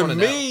specific? I just want to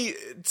know.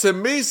 To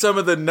me, some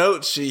of the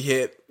notes she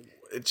hit,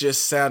 it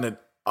just sounded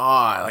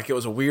odd. Like it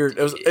was a weird.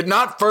 It was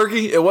not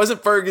Fergie. It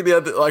wasn't Fergie. The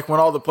other, like when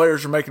all the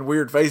players were making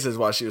weird faces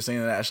while she was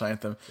singing the national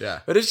anthem. Yeah.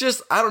 But it's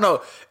just, I don't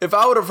know. If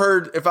I would have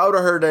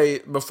heard a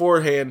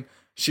beforehand,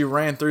 she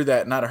ran through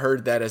that and I'd have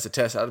heard that as a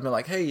test, I'd have been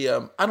like, hey,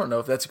 I don't know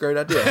if that's a great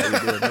idea how you're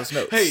doing those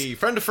notes. Hey,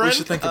 friend to friend. We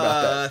should think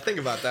about that. Think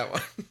about that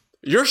one.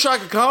 You're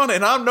Shaka Khan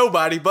and I'm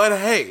nobody, but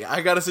hey,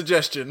 I got a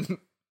suggestion.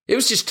 It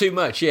was just too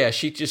much. Yeah,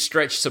 she just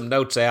stretched some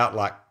notes out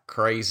like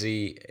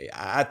crazy.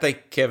 I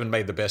think Kevin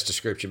made the best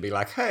description. Be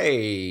like,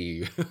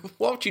 hey,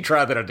 why don't you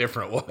try that a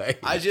different way?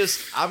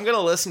 I'm going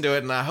to listen to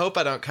it, and I hope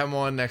I don't come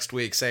on next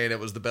week saying it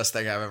was the best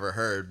thing I've ever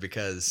heard,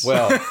 because...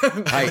 Well,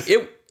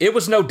 hey, it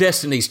was no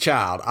Destiny's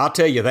Child. I'll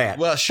tell you that.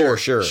 Well, sure.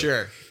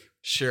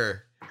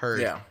 Sure.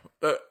 Heard. Yeah.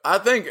 I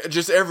think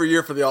just every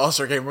year for the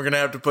All-Star game, we're going to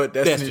have to put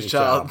Destiny's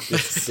Child.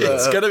 It's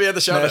going to be at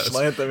the show notes.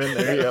 National anthem in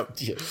there. Yep.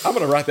 Yeah, I'm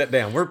going to write that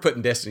down. We're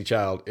putting Destiny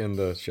Child in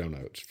the show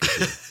notes.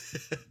 For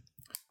sure.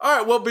 All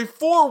right, well,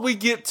 before we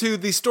get to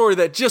the story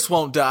that just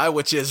won't die,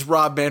 which is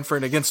Rob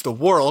Manfred against the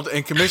world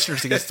and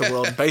Commissioners against the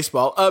world in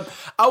baseball,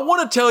 I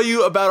want to tell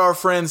you about our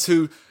friends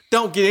who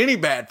don't get any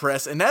bad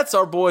press, and that's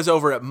our boys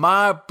over at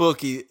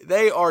MyBookie.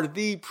 They are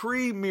the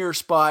premier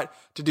spot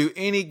to do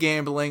any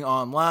gambling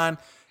online,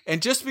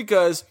 and just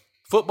because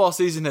football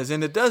season has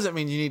ended doesn't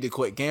mean you need to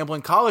quit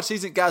gambling. College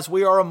season, guys,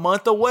 we are a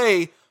month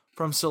away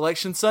from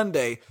Selection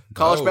Sunday.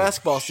 College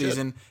basketball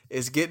season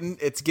is getting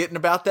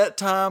about that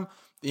time.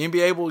 The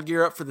NBA will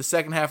gear up for the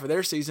second half of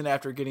their season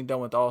after getting done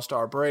with the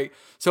All-Star break.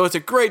 So it's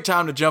a great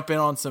time to jump in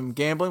on some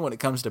gambling when it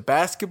comes to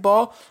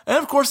basketball. And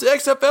of course, the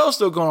XFL is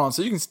still going on,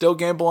 so you can still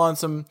gamble on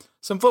some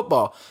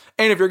football.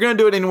 And if you're going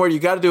to do it anywhere, you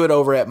got to do it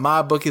over at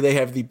MyBookie. They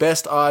have the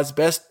best odds,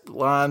 best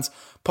lines,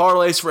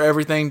 parlays for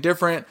everything,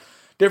 different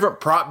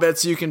prop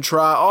bets you can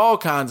try, all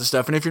kinds of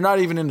stuff. And if you're not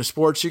even into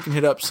sports, you can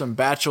hit up some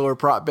Bachelor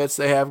prop bets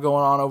they have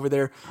going on over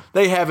there.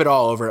 They have it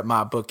all over at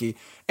MyBookie.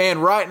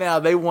 And right now,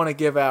 they want to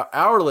give out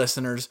our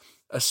listeners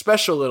a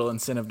special little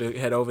incentive to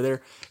head over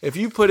there. If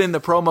you put in the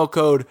promo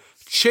code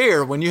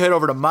CHAIR when you head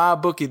over to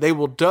MyBookie, they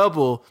will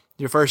double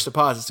your first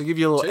deposit. So give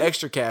you a little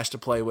extra cash to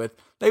play with.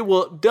 They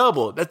will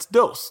double. That's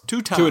dose.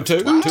 2 times. 2 and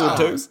 2. 2 and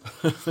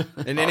 2.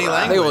 In any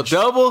language. They will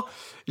double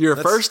your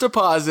first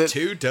deposit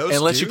and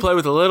let you play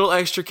with a little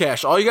extra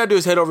cash. All you got to do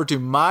is head over to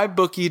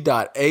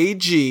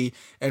mybookie.ag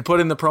and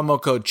put in the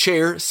promo code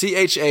CHAIR,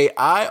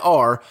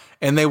 CHAIR,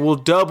 and they will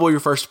double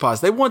your first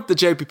deposit. They want the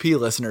JPP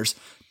listeners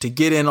to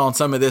get in on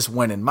some of this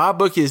winning.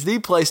 MyBookie is the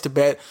place to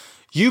bet.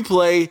 You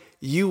play,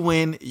 you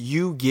win,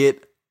 you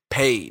get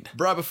paid.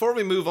 Bro, before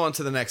we move on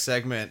to the next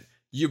segment,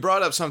 you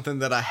brought up something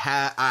that I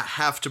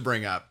have to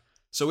bring up.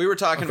 So we were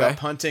talking about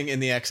punting in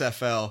the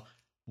XFL.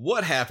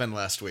 What happened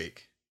last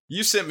week?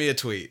 You sent me a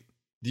tweet.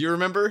 Do you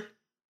remember?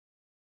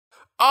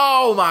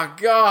 Oh my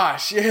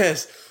gosh,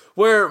 yes.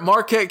 Where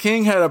Marquette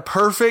King had a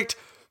perfect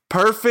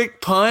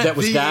punt. That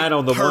was died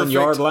on the 1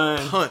 yard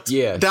line. Punt.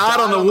 Yeah. Died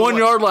on the 1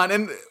 yard line.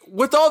 And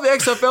with all the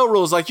XFL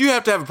rules, like you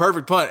have to have a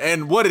perfect punt.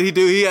 And what did he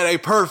do? He had a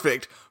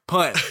perfect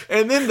punt.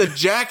 And then the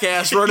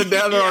jackass running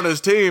down there on his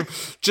team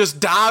just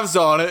dives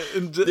on it.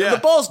 And the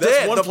ball's that's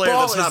dead. One the player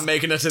ball that's not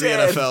making it to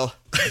dead. the NFL.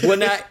 Well,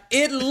 now,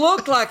 it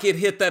looked like it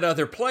hit that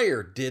other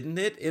player, didn't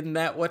it? Isn't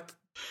that what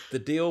the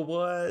deal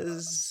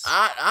was?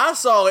 I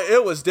saw it.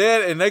 It was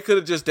dead, and they could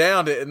have just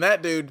downed it. And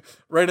that dude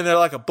ran in there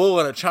like a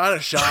bull in a china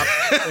shop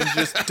and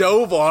just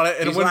dove on it.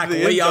 And He's went like to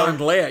the Leon end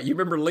zone. Lett. You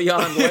remember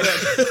Leon Lett?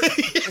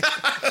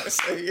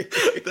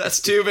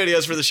 That's 2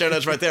 videos for the show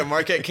notes right there.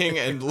 Marquette King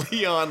and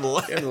Leon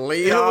Lett. It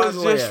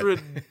was just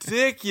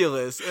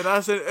ridiculous. And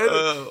I said,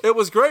 it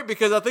was great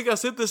because I think I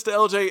sent this to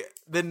LJ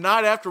the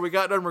night after we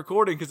got done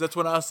recording because that's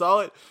when I saw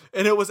it.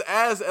 And it was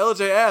as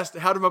LJ asked,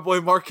 how did my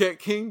boy Marquette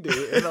King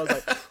do? And I was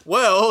like,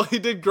 well, he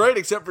did great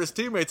except for his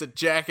teammate's a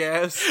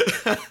jackass.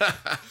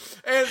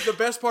 And the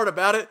best part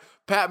about it,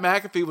 Pat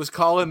McAfee was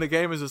calling the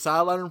game as a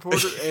sideline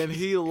reporter, and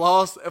he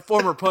lost, a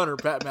former punter,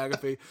 Pat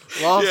McAfee,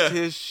 lost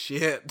his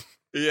shit.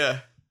 Yeah.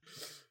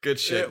 Good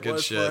shit. Good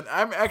shit. Fun.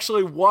 I'm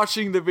actually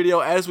watching the video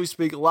as we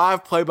speak,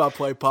 live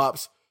play-by-play,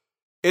 Pops.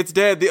 It's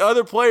dead. The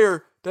other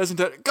player doesn't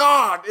touch.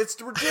 God, it's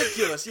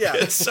ridiculous. Yeah.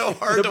 It's so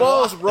hard the to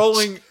ball's watch.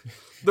 rolling.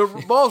 The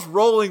ball's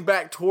rolling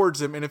back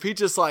towards him, and if he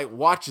just like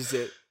watches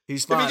it,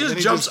 he's fine. If he just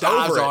Then jumps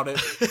dives over on it.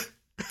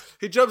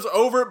 He jumps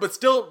over it, but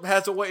still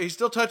has a way. He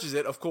still touches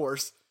it, of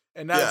course.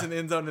 And now it's in the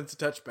end zone. It's a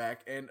touchback,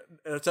 and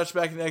a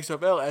touchback in the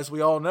XFL, as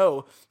we all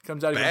know,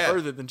 comes out even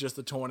further than just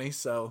the 20.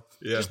 So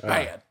just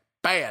bad.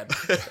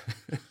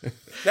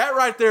 That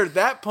right there,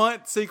 that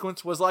punt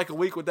sequence was like a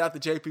week without the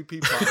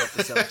JPP punt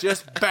episode.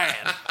 Just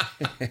bad.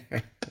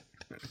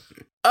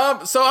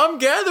 So I'm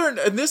gathering,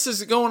 and this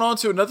is going on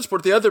to another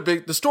sport.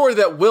 The story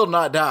that will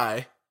not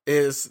die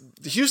is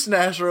the Houston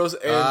Astros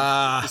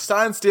and the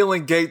sign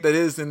stealing gate that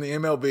is in the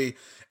MLB.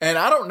 And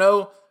I don't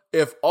know.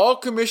 if all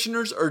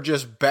commissioners are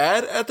just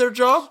bad at their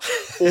job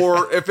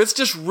or if it's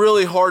just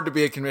really hard to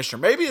be a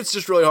commissioner. Maybe it's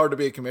just really hard to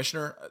be a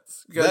commissioner.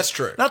 That's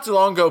true. Not too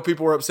long ago,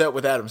 people were upset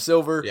with Adam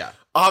Silver. Yeah.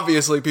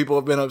 Obviously, people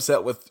have been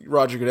upset with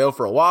Roger Goodell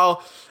for a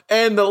while.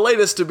 And the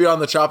latest to be on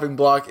the chopping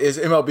block is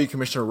MLB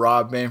Commissioner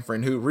Rob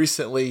Manfred, who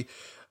recently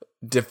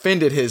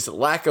defended his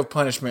lack of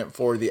punishment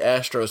for the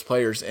Astros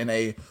players in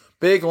a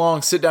big,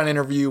 long sit-down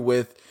interview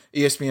with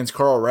ESPN's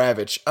Carl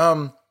Ravitch.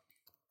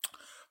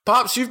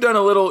 Pops, you've done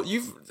a little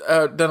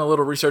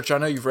research. I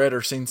know you've read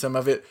or seen some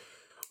of it.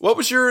 What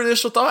was your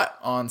initial thought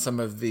on some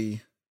of the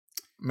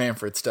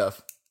Manfred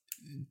stuff?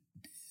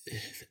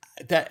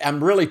 That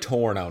I'm really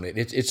torn on it.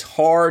 It's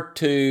hard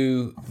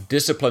to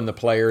discipline the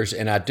players,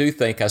 and I do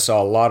think I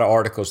saw a lot of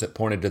articles that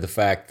pointed to the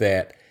fact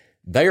that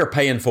they are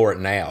paying for it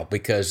now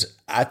because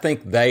I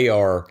think they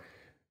are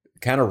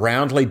kind of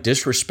roundly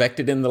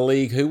disrespected in the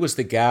league. Who was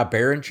the guy?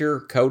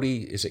 Bellinger?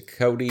 Cody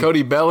Bellinger.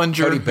 Cody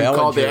Bellinger, who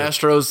called the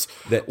Astros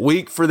that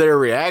weak for their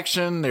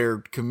reaction, their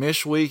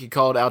commish week. He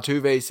called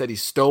Altuve. He said he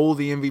stole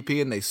the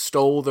MVP and they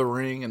stole the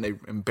ring and they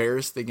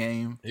embarrassed the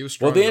game. He was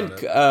strong. Well,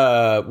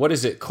 then what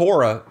is it?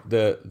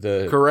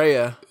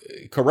 Correa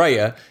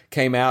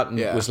came out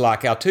and was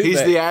like Altuve.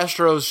 He's the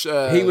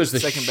Astros. He was the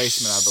second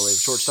baseman, I believe,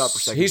 shortstop or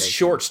second. He's baseman.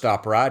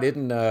 Shortstop, right?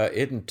 Isn't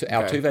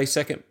Altuve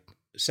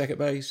second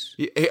base?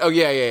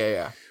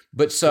 Yeah.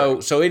 But so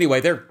anyway,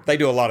 they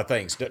do a lot of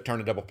things,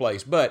 turning double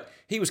plays. But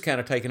he was kind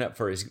of taken up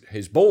for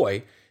his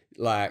boy.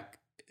 Like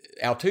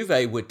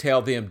Altuve would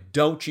tell them,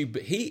 "Don't you?"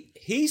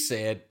 He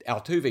said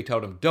Altuve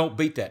told him, "Don't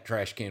beat that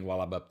trash can while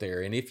I'm up there."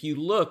 And if you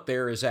look,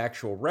 there is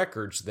actual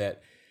records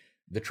that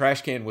the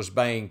trash can was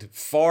banged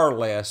far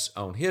less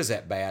on his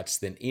at-bats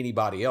than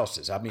anybody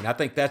else's. I mean, I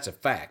think that's a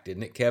fact,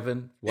 isn't it,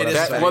 Kevin? I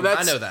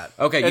know that.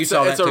 Okay, you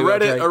saw that too. A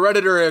Okay.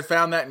 Redditor had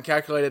found that and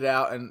calculated it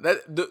out. And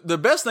the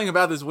best thing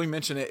about this, we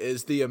mentioned it,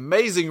 is the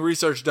amazing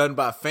research done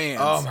by fans.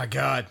 Oh, my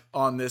God.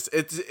 On this.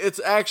 It's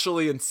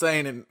actually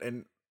insane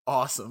and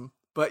awesome.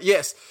 But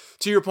yes,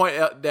 to your point,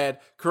 Dad,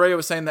 Correa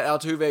was saying that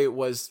Altuve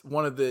was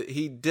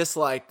he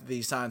disliked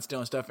the sign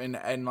stealing stuff.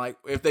 And like,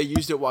 if they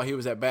used it while he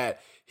was at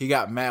bat, he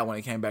got mad when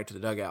he came back to the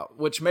dugout,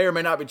 which may or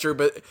may not be true,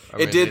 but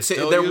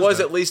there was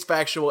at least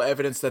factual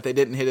evidence that they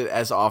didn't hit it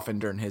as often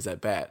during his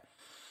at bat.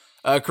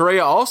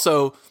 Correa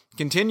also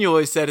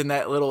continually said in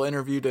that little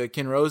interview to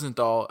Ken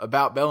Rosenthal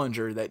about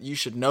Bellinger that you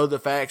should know the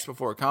facts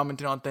before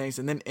commenting on things,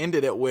 and then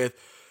ended it with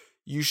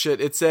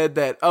it said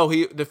that,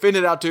 he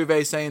defended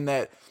Altuve saying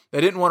that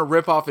they didn't want to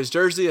rip off his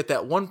jersey at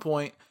that one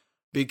point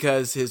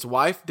because his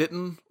wife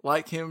didn't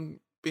like him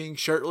being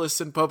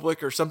shirtless in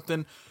public or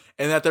something.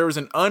 And that there was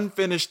an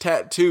unfinished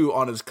tattoo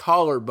on his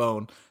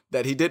collarbone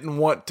that he didn't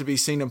want to be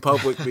seen in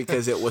public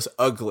because it was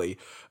ugly.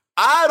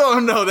 I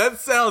don't know. That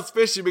sounds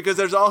fishy because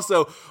there's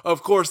also,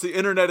 of course, the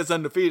internet is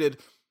undefeated.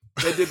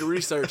 They did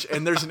research,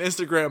 and there's an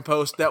Instagram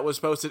post that was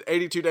posted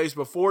 82 days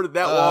before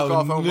that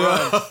walk-off home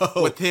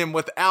run with him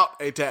without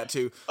a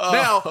tattoo.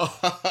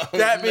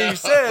 That being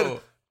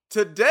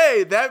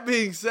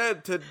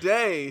said,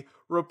 today,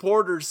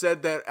 reporters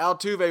said that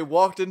Altuve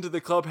walked into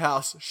the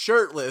clubhouse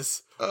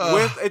shirtless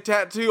with a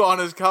tattoo on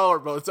his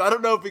collarbone. So I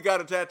don't know if he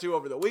got a tattoo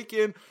over the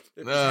weekend,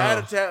 if he had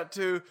a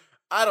tattoo.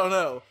 I don't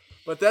know.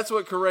 But that's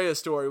what Correa's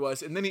story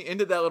was. And then he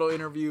ended that little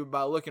interview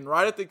by looking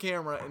right at the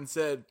camera and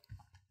said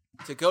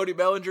to Cody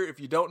Bellinger, if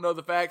you don't know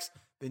the facts,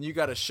 then you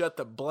got to shut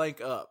the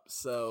blank up.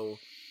 So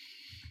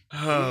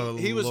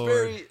he was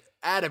very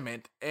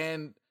adamant.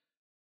 And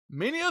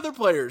many other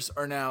players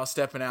are now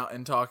stepping out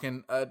and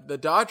talking. The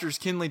Dodgers'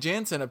 Kenley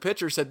Jansen, a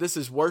pitcher, said this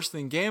is worse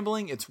than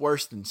gambling. It's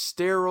worse than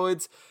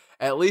steroids.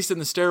 At least in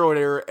the steroid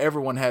era,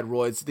 everyone had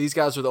roids. These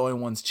guys were the only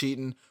ones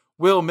cheating.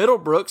 Will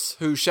Middlebrooks,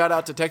 who shout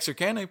out to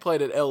Texarkana,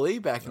 played at LE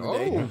back in the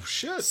day,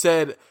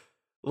 said,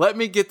 let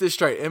me get this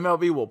straight.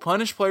 MLB will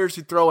punish players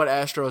who throw at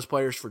Astros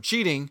players for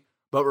cheating,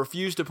 but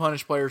refuse to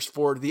punish players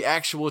for the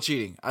actual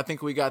cheating. I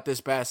think we got this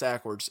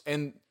backwards.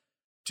 And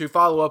to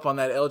follow up on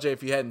that, LJ,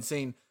 if you hadn't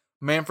seen,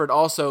 Manfred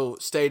also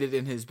stated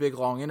in his big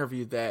long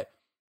interview that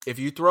if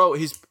you throw,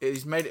 he's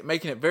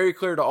making it very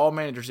clear to all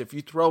managers, if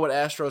you throw at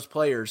Astros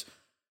players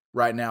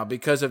right now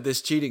because of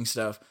this cheating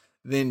stuff,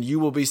 then you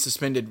will be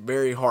suspended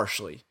very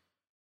harshly.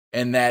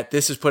 And that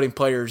this is putting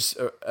players'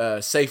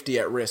 safety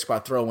at risk by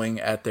throwing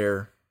at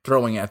them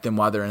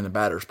while they're in the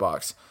batter's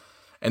box.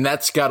 And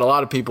that's got a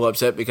lot of people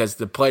upset because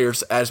the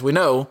players, as we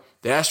know,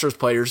 the Astros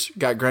players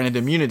got granted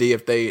immunity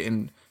if they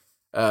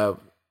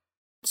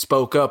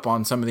spoke up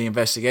on some of the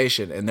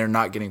investigation, and they're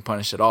not getting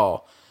punished at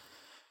all.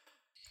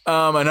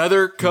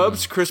 Another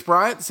Cubs, Chris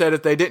Bryant, said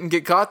if they didn't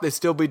get caught, they'd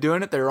still be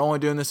doing it. They were only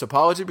doing this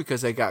apology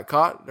because they got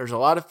caught. There's a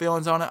lot of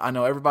feelings on it. I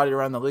know everybody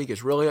around the league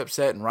is really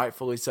upset, and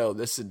rightfully so.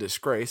 This is a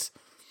disgrace.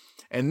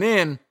 And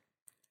then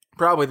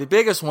probably the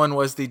biggest one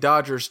was the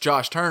Dodgers'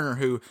 Josh Turner,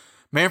 who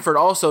Manfred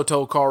also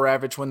told Carl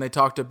Ravitch when they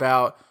talked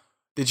about,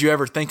 did you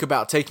ever think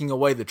about taking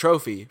away the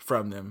trophy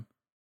from them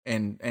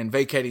and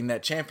vacating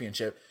that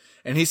championship?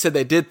 And he said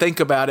they did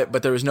think about it,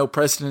 but there was no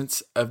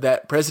precedent of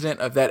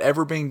that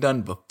ever being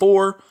done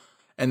before,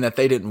 and that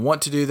they didn't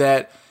want to do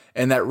that,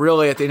 and that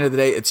really at the end of the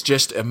day, it's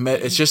just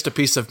a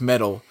piece of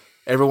metal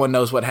everyone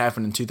knows what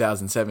happened in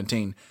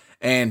 2017.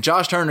 And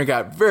Josh Turner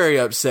got very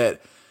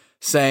upset,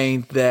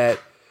 saying that,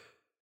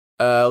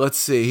 let's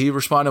see, he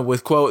responded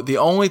with, quote, "The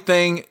only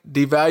thing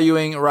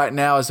devaluing right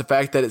now is the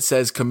fact that it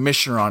says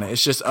commissioner on it.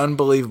 It's just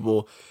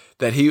unbelievable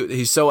that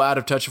he's so out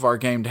of touch of our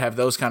game to have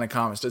those kind of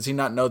comments. Does he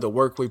not know the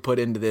work we put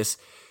into this?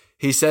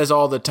 He says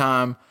all the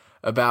time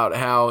about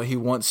how he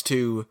wants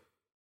to,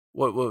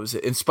 what was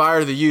it,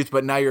 inspire the youth,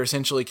 but now you're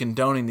essentially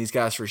condoning these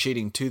guys for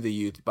cheating to the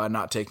youth by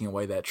not taking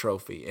away that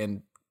trophy."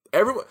 And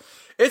everyone,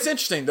 it's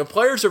interesting. The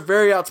players are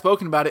very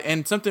outspoken about it,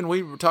 and something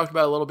we talked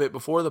about a little bit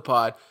before the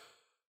pod.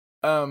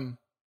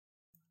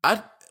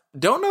 I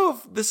don't know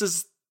if this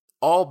is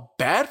all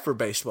bad for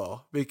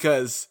baseball,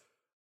 because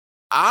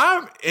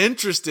I'm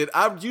interested.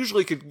 I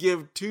usually could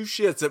give two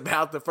shits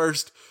about the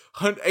first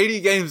 80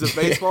 games of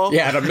baseball.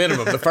 Yeah, at a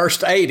minimum, the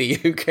first 80.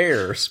 Who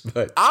cares?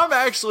 But I'm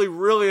actually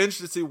really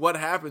interested to see what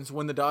happens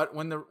when the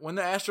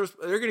Astros,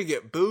 they're going to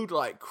get booed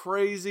like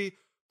crazy.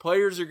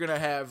 Players are going to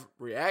have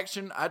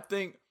reaction. I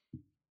think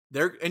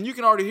and you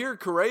can already hear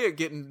Correa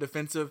getting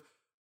defensive.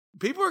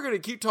 People are going to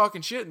keep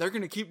talking shit, and they're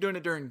going to keep doing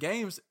it during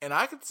games. And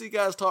I can see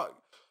guys talk.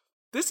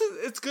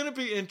 It's going to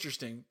be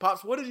interesting.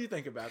 Pops, what did you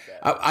think about that?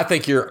 I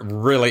think you're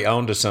really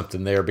onto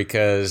something there,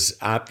 because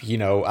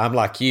I'm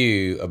like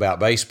you about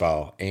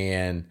baseball,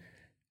 and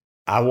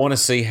I want to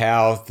see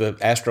how the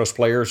Astros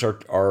players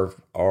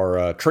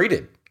are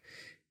treated.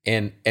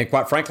 And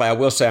quite frankly, I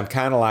will say I'm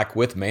kind of like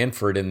with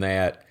Manfred in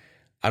that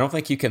I don't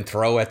think you can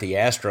throw at the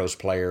Astros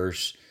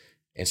players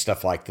and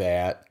stuff like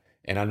that.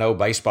 And I know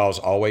baseball's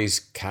always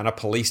kind of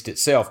policed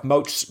itself.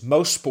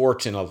 Most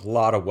sports in a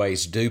lot of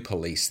ways do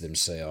police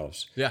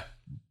themselves. Yeah.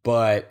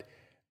 But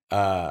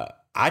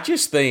I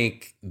just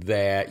think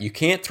that you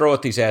can't throw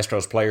at these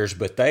Astros players,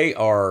 but they've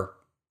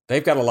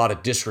got a lot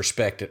of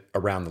disrespect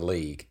around the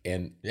league.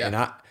 And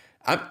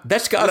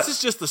this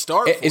is just the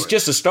start. It's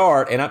just a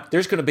start. And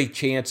there's going to be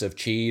chance of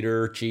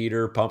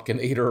cheater, pumpkin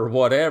eater, or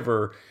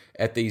whatever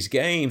at these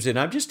games. And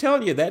I'm just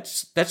telling you,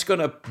 that's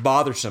going to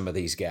bother some of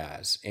these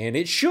guys. And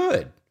it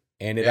should.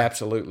 And it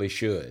absolutely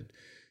should.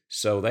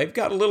 So they've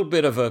got a little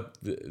bit of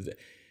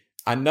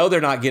I know they're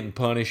not getting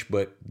punished,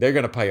 but they're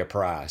going to pay a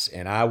price.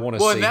 And I want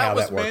to see how that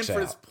works out. Well, that was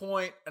Manfred's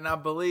point, and I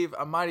believe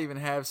I might even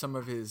have some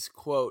of his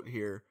quote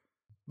here.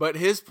 But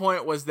his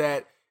point was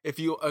that I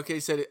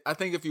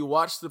think if you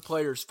watch the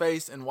player's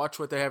face and watch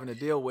what they're having to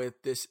deal with,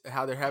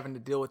 how they're having to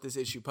deal with this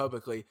issue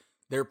publicly,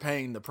 they're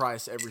paying the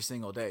price every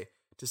single day.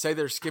 To say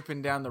they're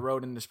skipping down the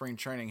road into spring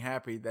training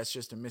happy, that's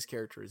just a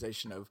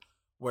mischaracterization of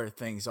where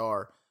things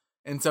are.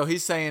 And so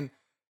he's saying,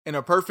 in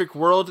a perfect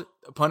world,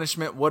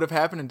 punishment would have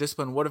happened and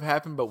discipline would have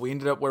happened, but we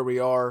ended up where we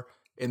are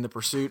in the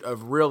pursuit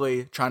of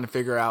really trying to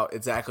figure out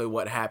exactly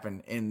what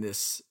happened in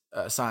this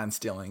sign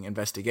stealing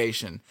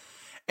investigation.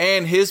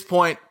 And his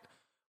point,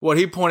 what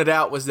he pointed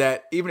out, was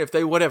that even if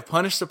they would have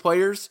punished the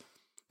players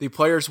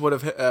would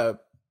have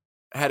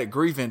had a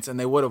grievance and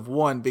they would have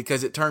won,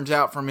 because it turns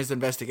out from his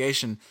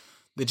investigation,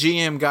 the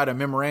GM got a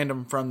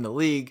memorandum from the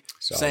league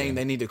saying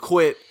they need to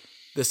quit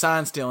the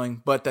sign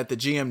stealing, but that the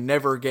GM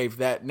never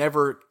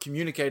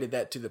communicated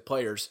that to the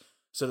players,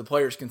 so the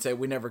players can say,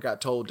 we never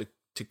got told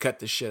to cut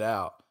this shit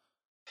out.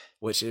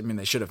 Which, I mean,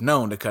 they should have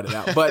known to cut it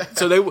out. But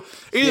so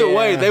either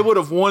way, they would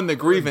have won the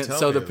grievance,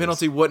 so the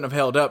penalty wouldn't have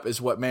held up, is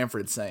what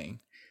Manfred's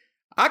saying.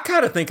 I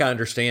kind of think I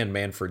understand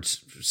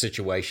Manfred's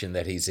situation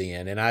that he's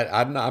in, and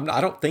I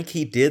don't think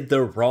he did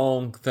the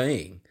wrong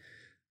thing.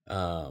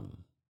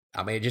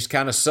 I mean, it just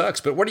kind of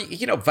sucks. But what do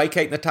you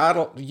vacating the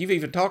title? You've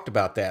even talked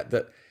about that.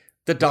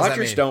 The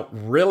Dodgers don't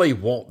really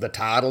want the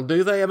title,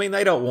 do they? I mean,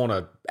 they don't want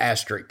an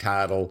asterisk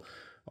title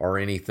or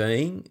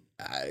anything.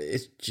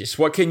 It's just,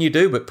 what can you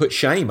do but put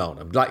shame on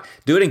them? Like,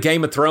 do it in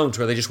Game of Thrones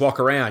where they just walk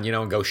around,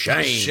 and go,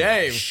 shame.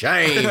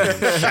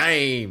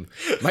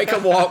 Make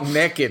them walk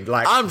naked.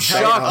 Like, I'm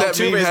shocked that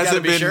meme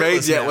hasn't been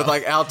made yet with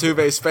like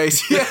Altuve's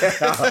face.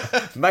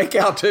 Yeah. Make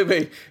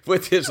Altuve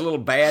with his little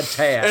bad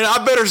tat. And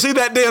I better see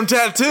that damn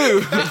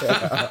tattoo.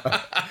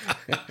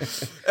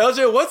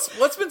 LJ,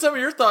 what's been some of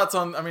your thoughts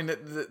on,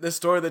 this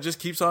story that just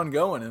keeps on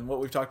going and what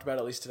we've talked about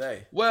at least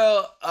today?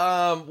 Well,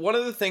 one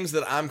of the things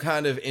that I'm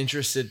kind of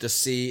interested to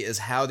see is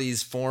how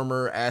these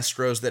former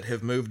Astros that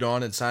have moved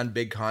on and signed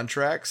big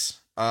contracts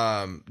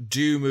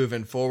do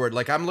moving forward.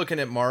 Like, I'm looking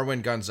at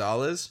Marwin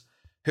Gonzalez,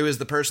 who is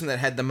the person that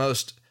had the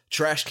most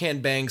trash can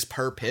bangs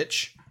per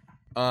pitch.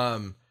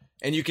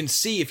 And you can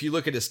see, if you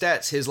look at his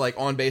stats, his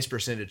on-base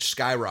percentage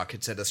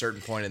skyrockets at a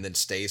certain point and then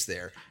stays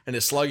there. And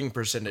his slugging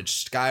percentage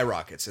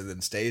skyrockets and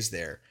then stays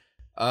there.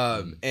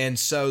 And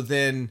so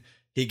then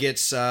he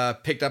gets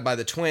picked up by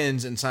the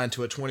Twins and signed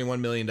to a $21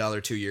 million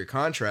 2-year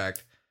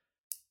contract.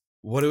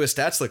 What do his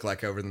stats look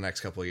like over the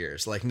next couple of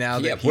years? Like, now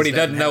that when he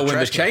doesn't know when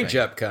the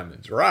changeup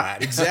comes. Right.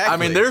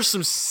 Exactly. There's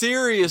some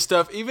serious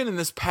stuff, even in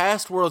this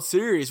past World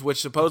Series, which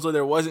supposedly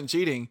there wasn't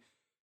cheating.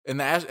 And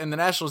the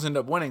Nationals end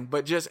up winning,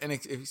 but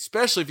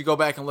especially if you go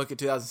back and look at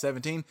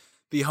 2017,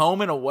 the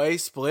home and away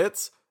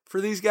splits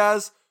for these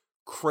guys,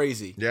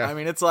 crazy. Yeah.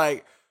 It's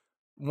like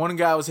one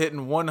guy was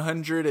hitting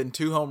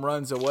 102 home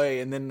runs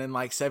away, and then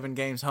in 7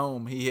 games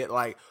home, he hit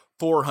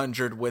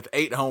 .400 with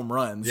 8 home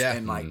runs Yeah.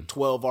 and like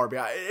 12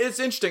 RBI. It's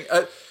interesting.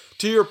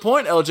 To your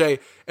point, LJ,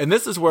 and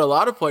this is where a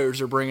lot of players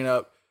are bringing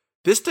up,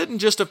 this didn't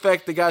just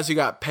affect the guys who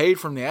got paid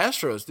from the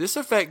Astros. This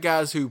affect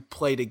guys who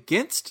played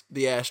against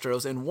the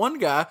Astros. And one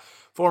guy,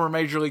 former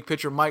Major League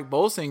pitcher Mike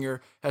Bolsinger,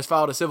 has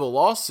filed a civil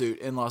lawsuit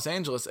in Los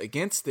Angeles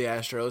against the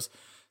Astros,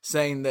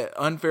 saying that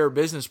unfair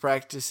business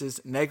practices,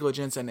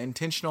 negligence, and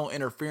intentional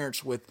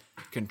interference with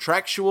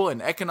contractual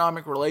and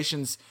economic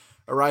relations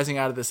arising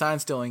out of the sign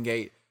stealing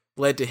gate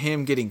led to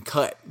him getting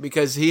cut,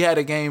 because he had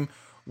a game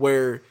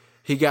where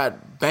he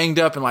got banged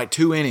up in like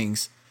 2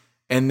 innings,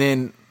 and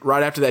then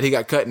right after that he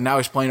got cut, and now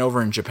he's playing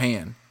over in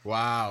Japan.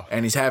 Wow.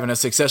 And he's having a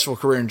successful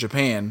career in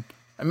Japan.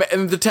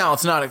 And the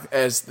talent's not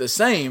as the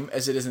same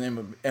as it is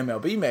in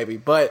MLB maybe,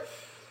 but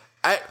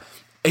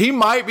he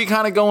might be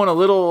kind of going a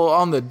little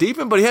on the deep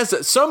end, but he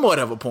has somewhat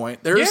of a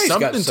point. There is he's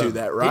got something to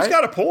that, right? He's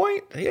got a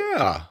point.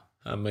 Yeah.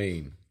 I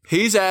mean,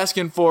 he's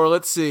asking for,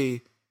 let's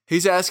see,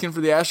 he's asking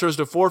for the Astros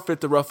to forfeit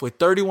the roughly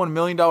 $31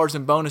 million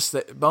in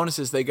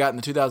bonuses they got in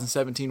the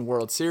 2017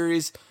 World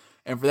Series,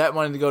 and for that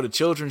money to go to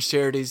children's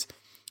charities.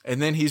 And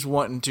then he's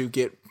wanting to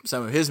get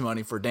some of his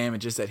money for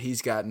damages that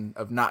he's gotten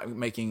of not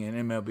making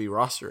an MLB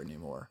roster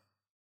anymore.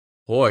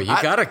 boy, you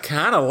got to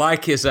kind of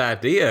like his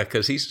idea,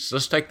 because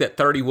let's take that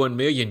 $31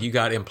 million you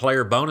got in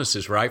player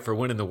bonuses, right, for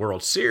winning the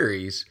World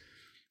Series,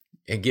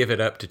 and give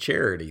it up to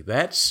charity.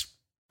 That's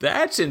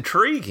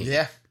intriguing.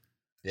 Yeah.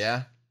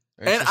 Yeah.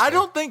 And I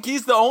don't think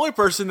he's the only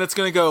person that's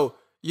going to go,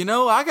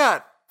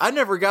 I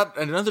never got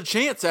another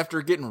chance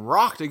after getting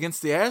rocked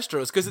against the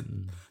Astros, because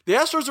the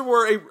Astros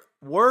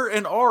were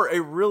and are a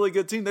really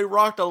good team. They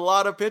rocked a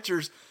lot of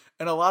pitchers,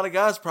 and a lot of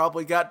guys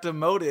probably got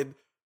demoted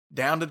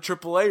down to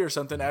AAA or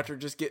something after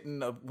just getting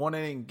one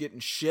inning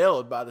getting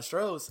shelled by the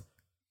Stros.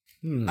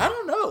 I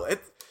don't know.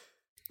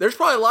 There's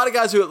probably a lot of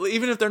guys who,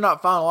 even if they're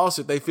not filing a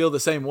lawsuit, they feel the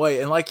same way.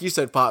 And like you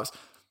said, Pops,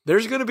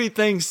 there's going to be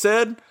things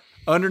said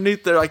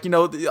underneath there, like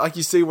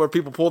you see where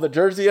people pull the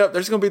jersey up.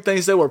 There's going to be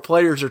things said where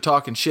players are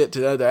talking shit to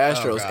the other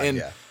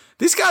Astros,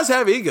 these guys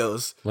have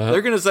egos.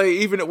 They're going to say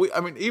even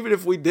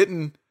if we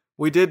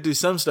did do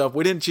some stuff,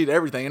 we didn't cheat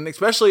everything, and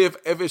especially if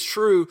it's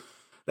true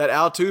that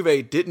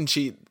Altuve didn't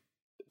cheat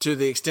to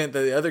the extent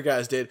that the other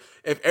guys did.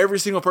 If every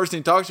single person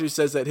he talks to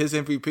says that his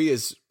MVP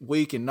is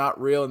weak and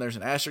not real, and there's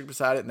an asterisk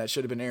beside it, and that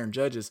should have been Aaron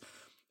Judge's,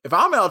 if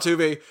I'm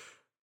Altuve,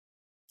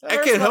 I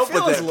can't help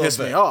but that piss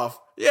me off.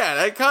 Yeah,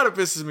 that kind of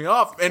pisses me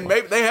off. And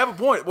maybe they have a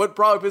point. What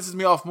probably pisses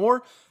me off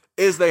more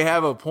is they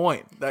have a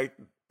point. Like,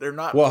 they're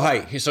not. Well,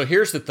 hey, so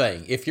here's the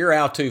thing. If you're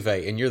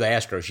Altuve and you're the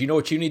Astros, you know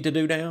what you need to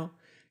do now?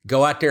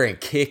 Go out there and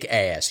kick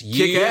ass.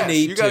 You got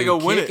to go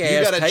win it.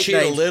 You got to cheat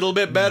a little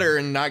bit better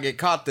and not get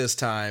caught this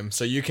time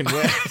so you can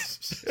win.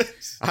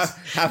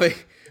 I mean,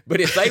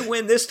 but if they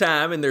win this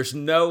time and there's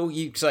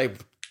you say,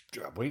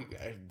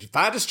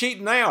 find us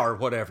cheating now or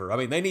whatever. I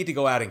mean, they need to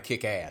go out and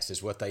kick ass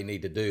is what they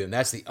need to do. And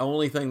that's the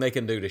only thing they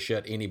can do to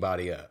shut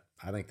anybody up.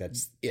 I think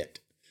that's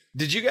it.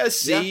 Did you guys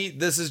see,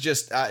 this is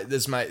just,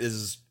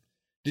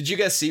 did you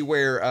guys see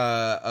where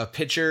a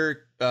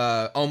pitcher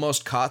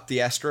almost caught the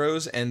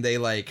Astros and they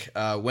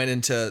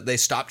they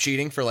stopped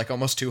cheating for like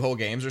almost 2 whole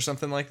games or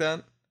something like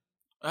that?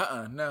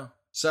 No.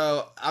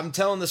 So I'm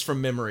telling this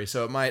from memory,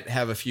 so it might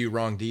have a few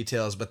wrong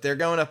details, but they're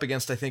going up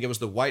against, I think it was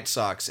the White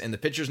Sox, and the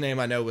pitcher's name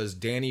I know was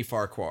Danny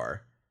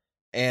Farquhar.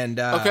 And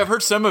okay, I've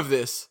heard some of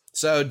this.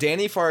 So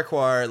Danny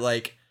Farquhar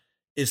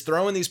is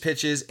throwing these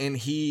pitches, and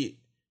he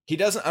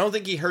doesn't. I don't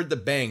think he heard the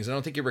bangs. I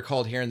don't think he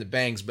recalled hearing the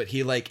bangs, but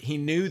he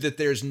knew that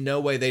there's no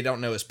way they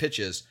don't know his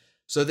pitches.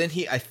 So then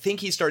I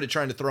think he started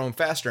trying to throw them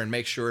faster and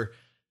make sure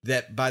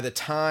that by the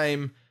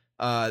time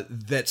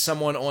that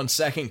someone on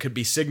second could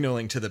be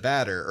signaling to the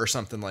batter or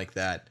something like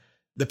that,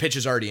 the pitch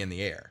is already in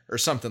the air or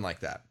something like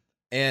that.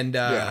 And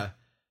and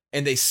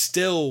they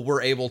still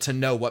were able to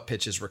know what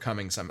pitches were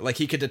coming.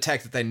 He could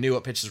detect that they knew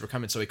what pitches were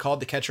coming. So he called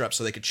the catcher up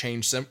so they could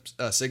change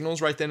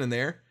signals right then and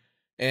there.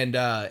 And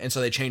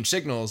so they changed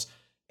signals.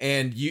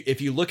 And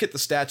if you look at the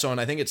stats on,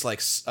 I think it's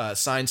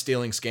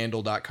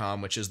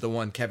signstealingscandal.com, which is the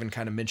one Kevin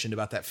kind of mentioned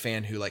about that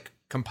fan who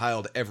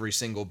compiled every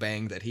single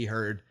bang that he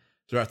heard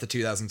throughout the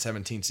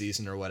 2017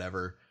 season or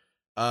whatever.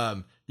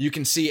 You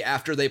can see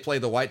after they play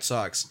the White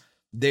Sox,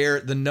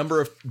 the number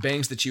of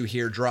bangs that you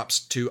hear drops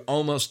to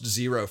almost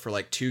 0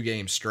 for 2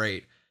 games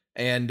straight.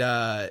 And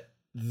the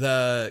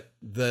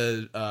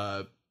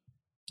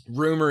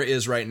rumor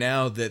is right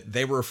now that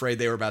they were afraid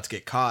they were about to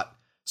get caught,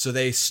 so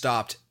they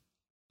stopped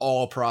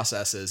all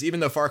processes. Even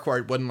though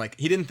Farquhar wasn't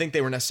he didn't think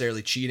they were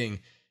necessarily cheating,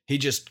 he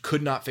just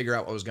could not figure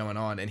out what was going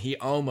on, and he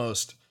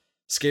almost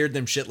scared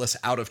them shitless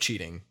out of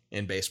cheating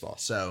in baseball.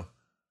 So,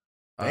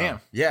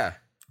 damn, yeah.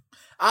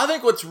 I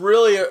think what's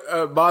really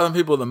bothering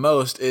people the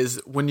most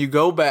is when you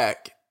go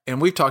back,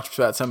 and we've talked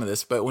about some of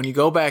this, but when you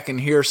go back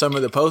and hear some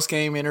of the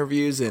post-game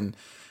interviews and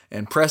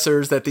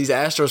pressers that these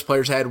Astros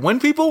players had, when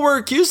people were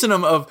accusing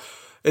them of,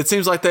 it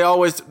seems like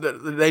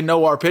they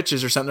know our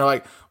pitches or something. They're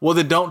like, well,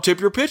 then don't tip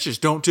your pitches.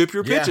 Don't tip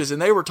your pitches.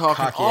 And they were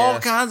talking all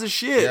kinds of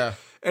shit. Yeah.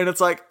 And it's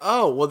like,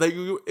 oh, well,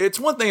 it's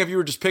one thing if you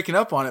were just picking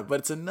up on it, but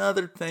it's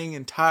another thing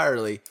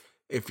entirely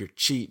if you're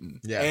cheating.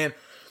 Yeah. And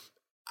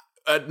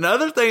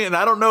another thing, and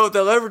I don't know if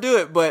they'll ever do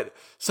it, but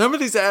some of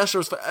these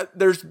Astros,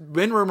 there's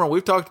been rumor,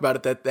 we've talked about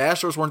it, that the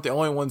Astros weren't the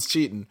only ones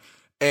cheating.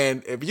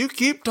 And if you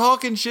keep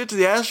talking shit to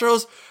the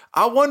Astros,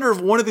 I wonder if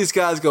one of these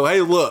guys go,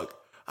 hey, look,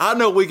 I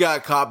know we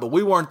got caught, but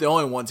we weren't the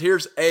only ones.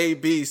 Here's A,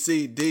 B,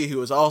 C, D, who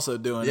was also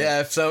doing it.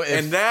 Yeah,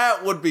 and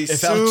that would be if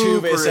super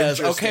Altuve says,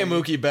 interesting. okay,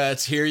 Mookie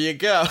Betts, here you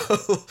go.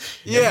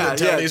 Yeah,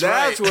 Tony's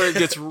that's right. where it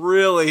gets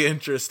really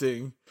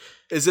interesting.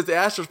 Is that the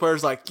Astros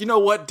players like, you know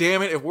what,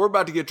 damn it, if we're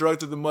about to get drugged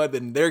through the mud,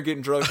 then they're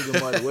getting drugged through the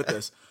mud with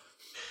us.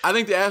 I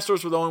think the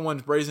Astros were the only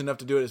ones brazen enough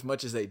to do it as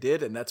much as they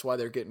did, and that's why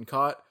they're getting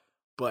caught.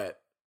 But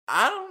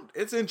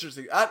it's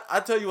interesting. I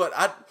tell you what,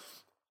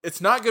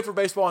 it's not good for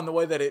baseball in the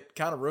way that it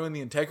kind of ruined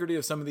the integrity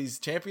of some of these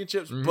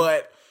championships,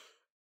 but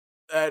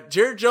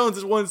Jared Jones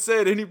has once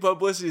said any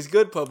publicity is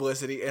good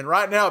publicity, and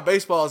right now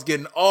baseball is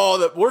getting all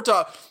that we're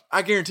talking.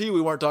 I guarantee you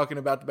we weren't talking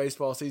about the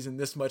baseball season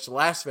this much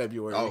last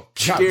February. Oh,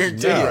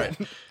 guarantee no. it.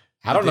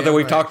 I don't know that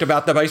we've talked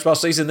about the baseball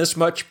season this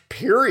much,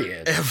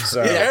 period.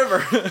 So,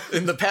 Ever.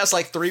 In the past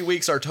 3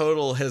 weeks, our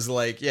total has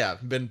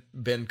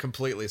been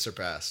completely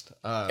surpassed.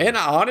 and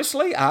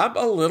honestly, I'm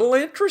a little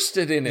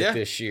interested in it Yeah.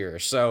 this year.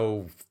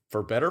 So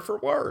for better, for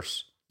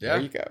worse. Yeah.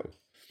 There you go.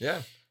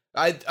 Yeah,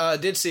 I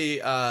did see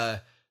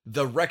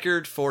the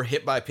record for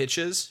hit by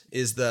pitches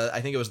is I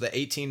think it was the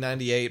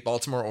 1898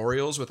 Baltimore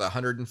Orioles with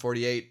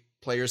 148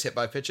 players hit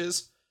by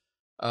pitches.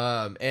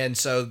 And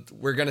so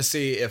we're gonna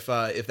see if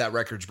that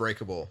record's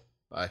breakable.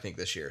 I think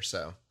this year.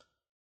 So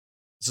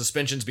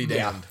suspensions be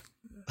damned.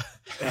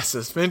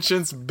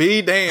 Suspensions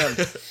be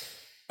damned.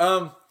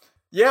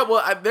 Yeah,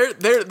 well,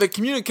 the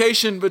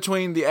communication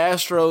between the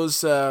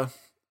Astros,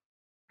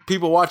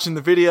 people watching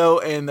the video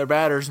and their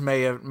batters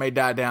may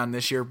die down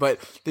this year.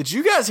 But did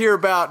you guys hear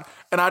about?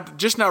 And I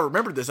just now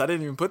remembered this. I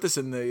didn't even put this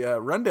in the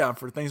rundown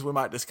for things we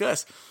might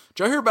discuss.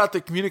 Did y'all hear about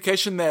the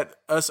communication that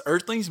us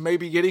Earthlings may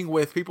be getting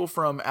with people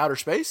from outer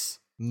space?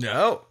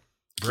 No,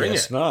 bring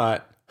Guess it.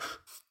 not.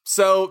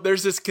 So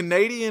there's this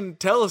Canadian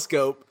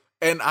telescope,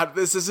 and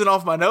this isn't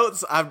off my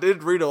notes. I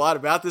did read a lot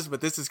about this,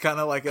 but this is kind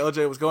of like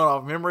LJ was going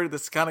off memory.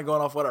 This is kind of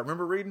going off what I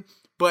remember reading.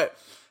 But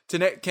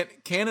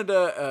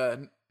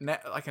Canada,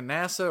 like a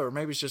NASA, or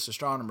maybe it's just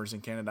astronomers in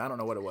Canada, I don't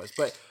know what it was,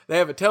 but they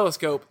have a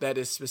telescope that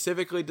is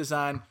specifically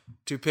designed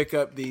to pick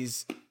up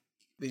these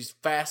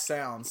fast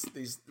sounds,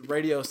 these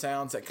radio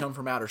sounds that come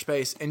from outer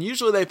space. And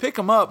usually they pick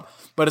them up,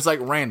 but it's like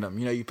random.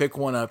 You know, you pick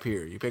one up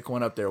here, you pick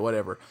one up there,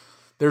 whatever.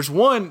 There's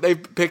one they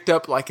picked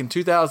up like in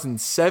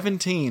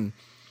 2017,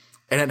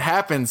 and it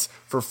happens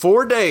for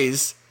 4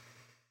 days,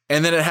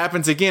 and then it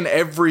happens again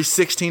every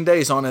 16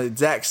 days on an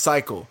exact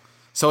cycle.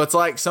 So it's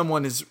like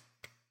someone is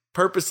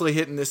purposely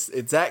hitting this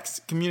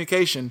exact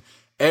communication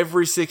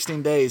every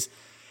 16 days.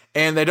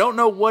 And they don't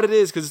know what it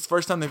is because it's the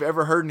first time they've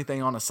ever heard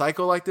anything on a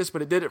cycle like this,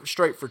 but it did it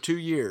straight for 2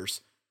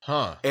 years.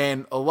 Huh.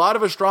 And a lot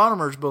of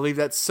astronomers believe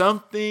that's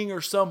something or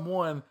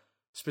someone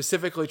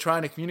specifically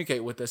trying to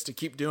communicate with us to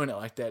keep doing it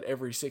like that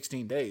every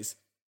 16 days.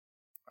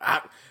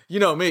 You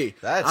know me.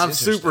 That's I'm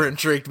interesting. super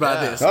intrigued by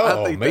Yeah. this.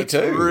 Oh, I think me that's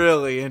too.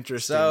 really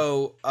interesting.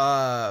 So,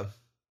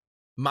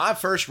 my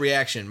first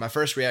reaction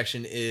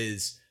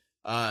is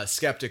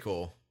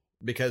skeptical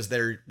because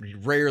they're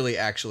rarely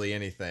actually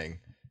anything.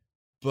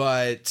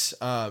 But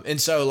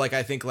and so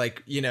I think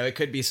it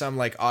could be some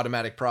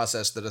automatic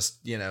process that is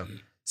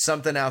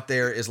something out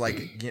there is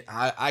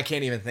I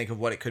can't even think of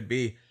what it could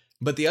be.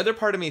 But the other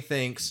part of me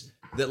thinks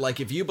that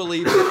if you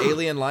believe that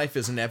alien life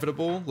is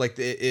inevitable,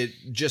 it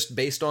just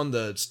based on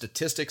the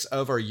statistics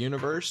of our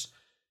universe,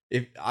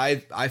 if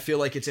I feel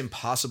like it's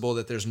impossible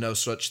that there's no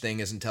such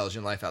thing as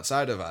intelligent life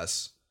outside of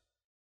us.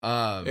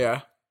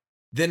 yeah.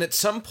 Then at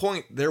some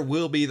point there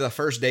will be the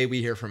first day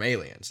we hear from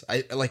aliens.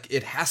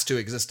 It has to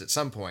exist at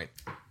some point.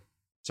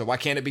 So why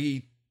can't it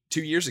be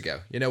 2 years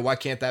ago? Why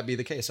can't that be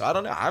the case? So I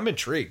don't know. I'm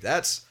intrigued.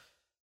 That's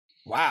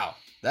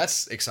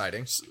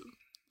exciting.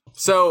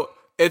 So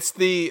it's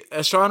the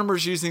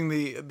astronomers using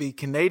the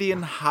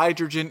Canadian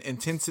Hydrogen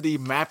Intensity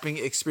Mapping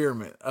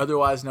Experiment,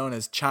 otherwise known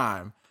as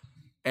CHIME,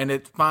 and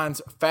it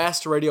finds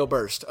fast radio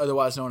bursts,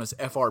 otherwise known as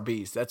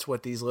FRBs. That's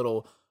what these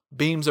little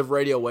beams of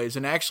radio waves.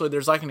 And actually,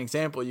 there's an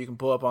example you can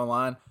pull up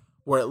online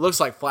where it looks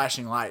like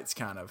flashing lights,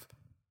 kind of,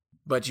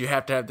 but you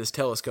have to have this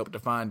telescope to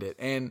find it.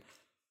 And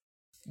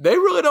they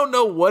really don't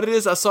know what it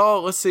is.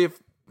 Let's see if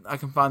I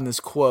can find this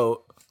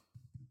quote.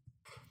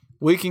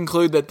 We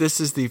conclude that this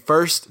is the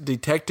first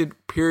detected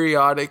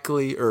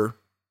periodicity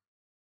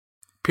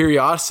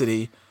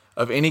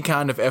of any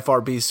kind of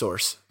FRB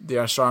source, the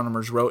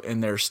astronomers wrote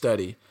in their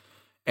study.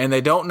 And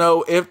they don't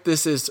know if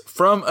this is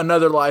from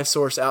another life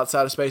source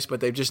outside of space, but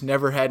they've just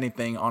never had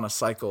anything on a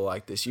cycle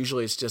like this.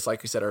 Usually it's just,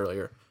 like we said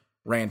earlier,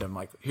 random.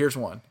 Like, here's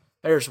one,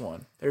 there's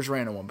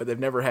random one. But they've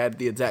never had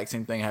the exact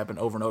same thing happen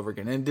over and over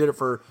again. And did it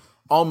for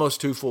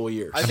almost 2 full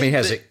years. I mean,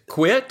 has it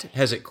quit?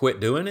 Has it quit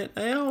doing it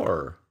now,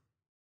 or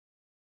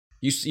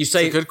you say? It's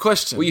a good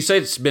question. Well, you say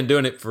it's been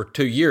doing it for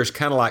 2 years,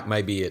 kind of like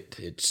maybe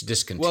it's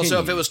discontinued. Well,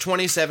 so if it was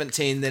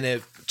 2017,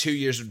 then 2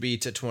 years would be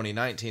to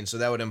 2019. So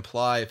that would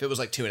imply if it was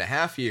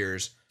 2.5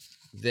 years,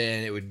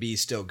 then it would be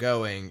still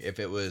going. If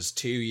it was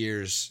 2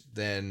 years,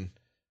 then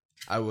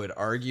I would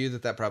argue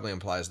that probably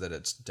implies that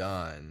it's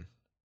done.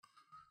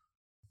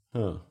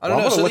 Huh. I don't Well,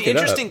 know. I'm So gonna the look it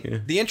up.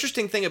 interesting, the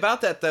interesting thing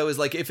about that though is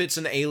like if it's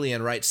an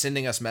alien, right,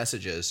 sending us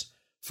messages,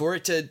 for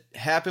it to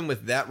happen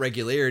with that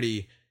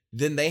regularity,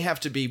 then they have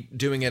to be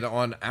doing it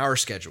on our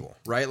schedule,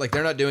 right? Like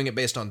they're not doing it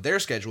based on their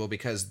schedule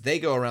because they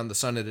go around the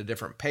sun at a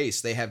different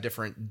pace. They have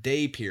different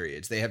day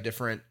periods. They have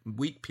different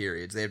week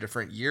periods. They have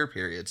different year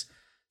periods.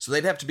 So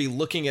they'd have to be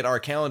looking at our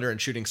calendar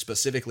and shooting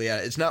specifically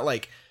at it. It's not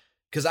like,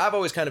 because I've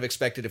always kind of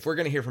expected if we're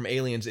going to hear from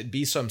aliens, it'd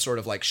be some sort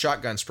of like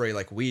shotgun spray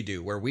like we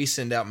do, where we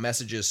send out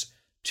messages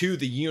to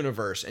the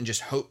universe and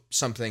just hope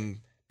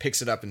something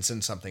picks it up and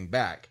sends something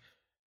back.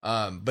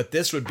 But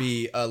this would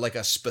be like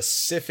a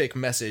specific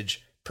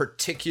message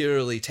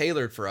particularly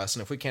tailored for us.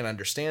 And if we can't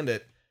understand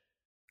it,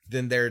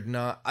 then they're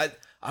not,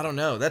 I don't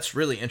know. That's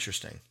really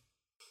interesting.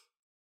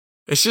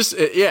 It's just,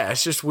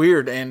 it's just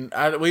weird. And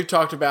we've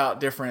talked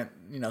about different,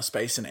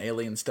 space and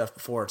alien stuff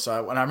before.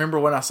 So when I remember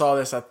when I saw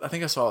this, I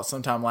think I saw it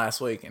sometime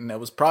last week, and it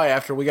was probably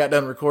after we got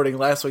done recording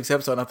last week's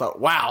episode. And I thought,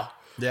 wow,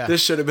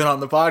 this should have been on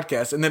the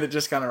podcast. And then it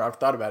just kind of, I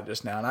thought about it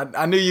just now. And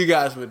I knew you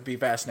guys would be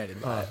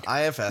fascinated by it.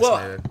 I am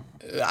fascinated.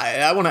 Well,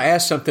 I want to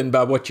ask something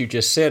about what you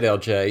just said,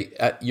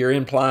 LJ. You're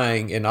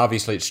implying, and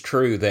obviously it's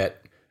true,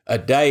 that a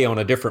day on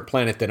a different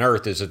planet than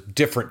Earth is a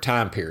different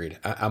time period.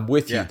 I'm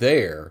with you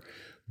there.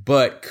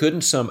 But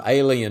couldn't some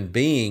alien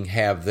being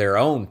have their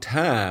own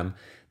time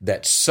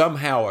that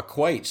somehow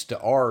equates to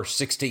our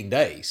 16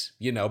 days?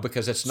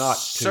 Because it's not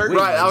certain.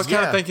 Right. I was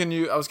kind of thinking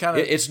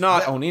it's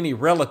not on any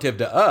relative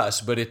to us,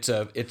 but it's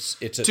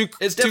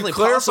definitely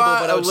possible,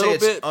 but I would say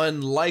it's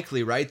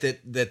unlikely, right?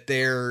 That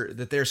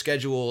their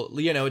schedule,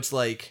 it's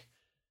like,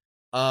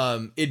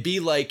 it'd be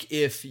like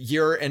if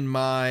your and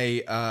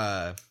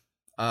my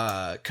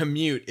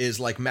commute is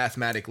like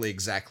mathematically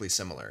exactly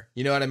similar.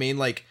 You know what I mean?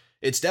 Like,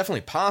 it's definitely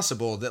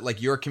possible that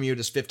like your commute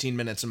is 15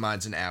 minutes and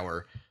mine's an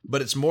hour,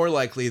 but it's more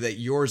likely that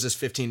yours is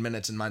 15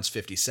 minutes and mine's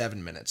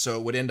 57 minutes. So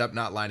it would end up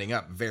not lining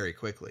up very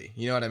quickly.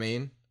 You know what I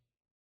mean?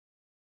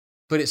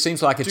 But it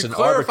seems like it's an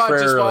clarify,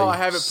 arbitrarily just while I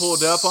have it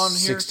pulled up on here,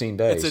 16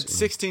 days.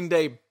 It's a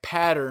 16-day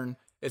pattern.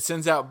 It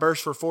sends out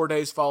bursts for 4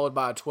 days followed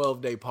by a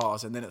 12-day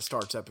pause, and then it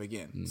starts up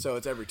again. So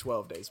it's every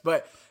 12 days.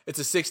 But it's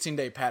a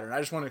 16-day pattern. I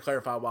just wanted to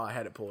clarify why I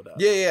had it pulled up.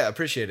 Yeah,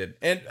 appreciate it.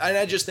 And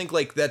I just think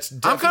like that's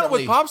definitely... I'm kind of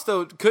with Pops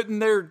though. Couldn't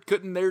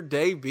their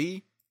day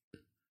be?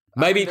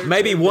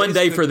 Maybe one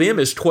day for them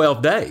is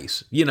 12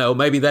 days.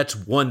 Maybe that's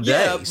one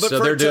day. So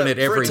they're doing it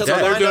every day.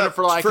 They're doing it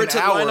for like an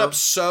hour. Line up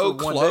so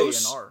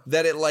close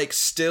that it like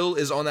still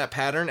is on that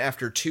pattern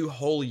after 2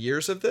 whole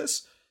years of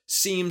this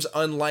seems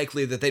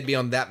unlikely that they'd be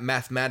on that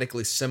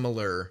mathematically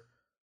similar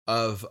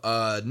of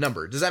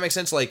number. Does that make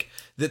sense? Like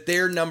that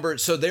their number,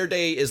 so their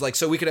day is like,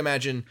 so we could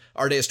imagine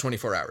our day is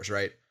 24 hours,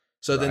 right?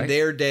 So then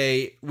their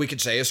day, we could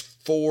say, is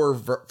four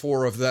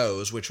of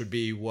those, which would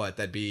be what?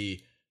 That'd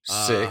be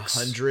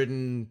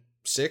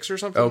 106 or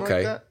something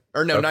like that?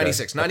 Or no,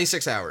 96.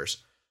 96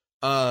 hours.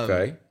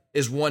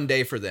 Is one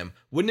day for them.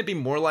 Wouldn't it be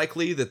more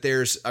likely that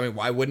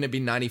why wouldn't it be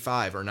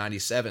 95 or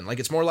 97?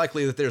 Like, it's more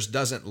likely that theirs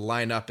doesn't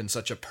line up in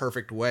such a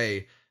perfect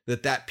way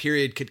that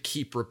period could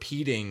keep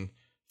repeating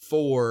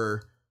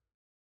for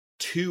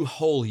 2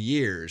 whole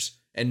years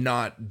and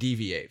not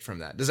deviate from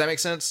that. Does that make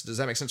sense? Does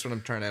that make sense what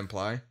I'm trying to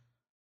imply?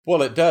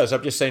 Well, it does.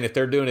 I'm just saying if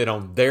they're doing it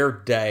on their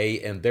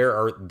day and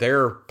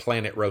their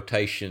planet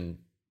rotation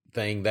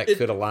thing, that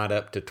could have lined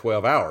up to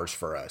 12 hours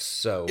for us.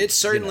 So it's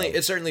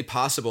certainly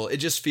possible. It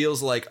just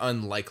feels like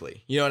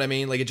unlikely. You know what I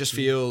mean? Like it just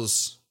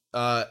feels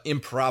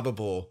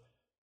improbable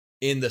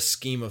in the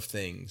scheme of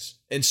things.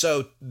 And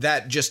so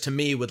that just to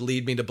me would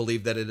lead me to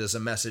believe that it is a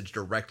message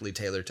directly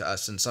tailored to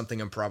us and something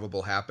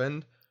improbable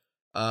happened.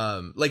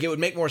 Like it would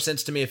make more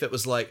sense to me if it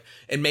was like,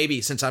 and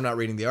maybe since I'm not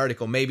reading the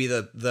article, maybe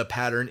the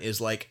pattern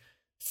is like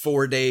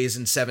 4 days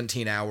and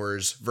 17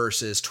 hours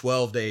versus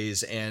 12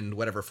 days and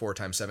whatever 4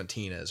 times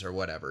 17 is or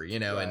whatever,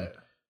 right.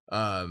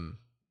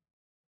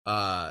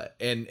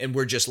 And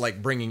we're just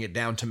like bringing it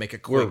down to make a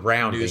quick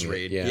news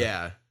read.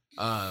 Yeah.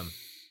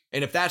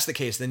 And if that's the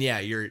case, then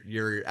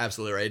you're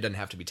absolutely right. It doesn't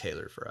have to be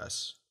tailored for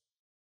us.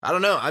 I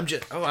don't know.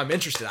 I'm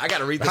interested. I got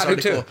to read this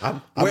article.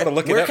 I'm going to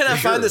look it up. Where can I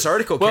find this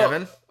article,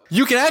 Kevin?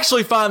 You can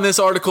actually find this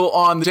article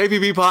on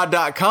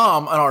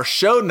jppod.com on our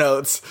show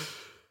notes.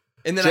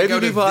 And then I go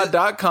to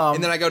jppod.com.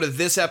 And then I go to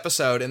this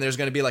episode, and there's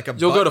going to be like a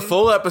You'll go to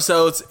full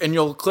episodes, and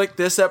you'll click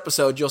this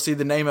episode. You'll see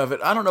the name of it.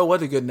 I don't know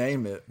what the good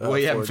name is. Well,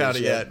 you haven't found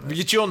it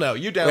yet. You'll know.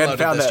 You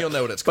downloaded this. You'll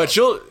know what it's called. But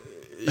you'll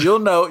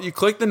know. You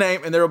click the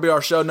name, and there will be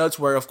our show notes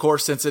where, of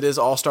course, since it is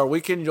All-Star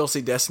Weekend, you'll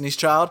see Destiny's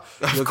Child.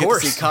 You'll get to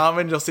see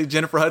Common. You'll see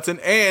Jennifer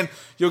Hudson. And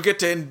you'll get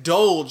to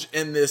indulge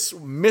in this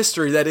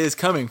mystery that is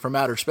coming from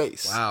outer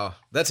space. Wow.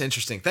 That's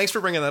interesting. Thanks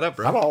for bringing that up,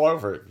 bro. I'm all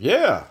over it.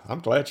 Yeah.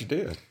 I'm glad you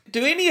did.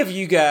 Do any of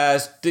you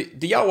guys, do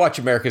y'all watch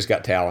America's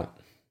Got Talent?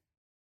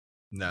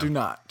 No. Do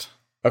not.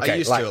 Okay. I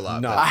used to a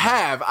lot. No. I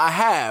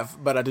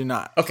have, but I do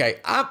not. Okay.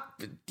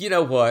 You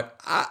know what?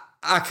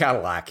 I kind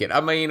of like it.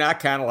 I mean, I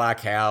kind of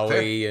like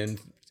Howie and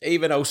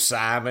even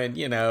Simon,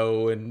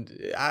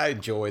 and I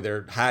enjoy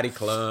their Heidi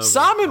Klum. all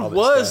Simon this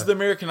was stuff. the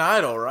American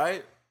Idol,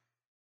 right?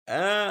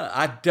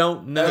 I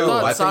don't I know.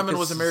 thought I think Simon this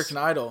was is- American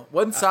Idol.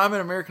 Wasn't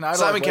Simon American Idol?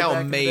 Simon way back Cowell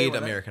in the day, made wasn't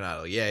it? American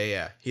Idol.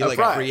 Yeah. He Oh, like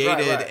right,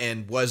 created right.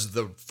 and was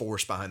the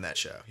force behind that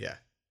show. Yeah.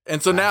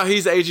 And so now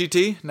he's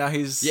AGT. Now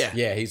he's Yeah.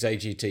 Yeah, he's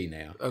AGT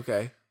now.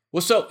 Okay.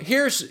 Well, so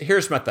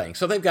here's my thing.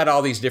 So they've got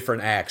all these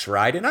different acts,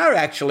 right? And I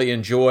actually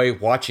enjoy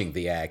watching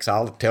the acts.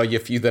 I'll tell you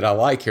a few that I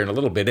like here in a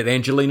little bit. And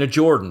Angelina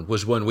Jordan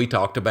was one we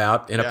talked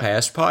about in a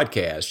past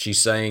podcast. She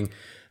sang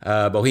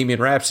Bohemian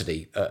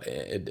Rhapsody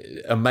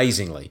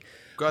amazingly.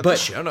 God, But- the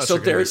show notes so are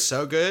going to be there's-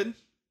 so good.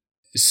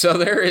 So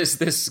there is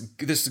this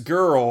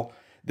girl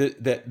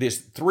that this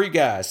three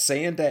guys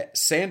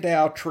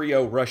Sandow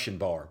Trio Russian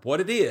bar. What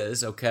it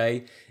is,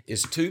 okay,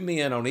 is two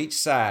men on each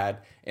side,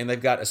 and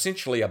they've got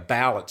essentially a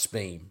balance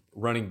beam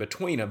running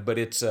between them, but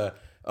it's a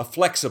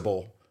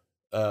flexible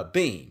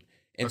beam.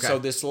 And so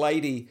this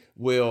lady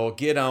will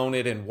get on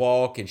it and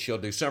walk, and she'll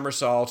do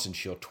somersaults, and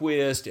she'll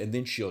twist, and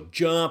then she'll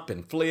jump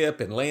and flip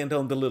and land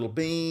on the little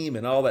beam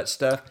and all that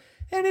stuff.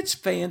 And it's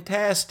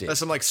fantastic. That's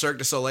some like Cirque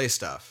du Soleil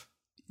stuff.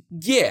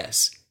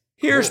 Yes.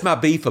 Here's my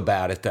beef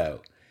about it,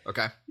 though.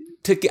 Okay.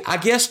 I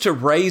guess to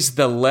raise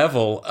the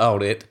level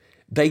on it,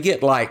 they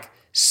get like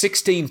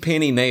 16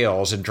 penny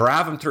nails and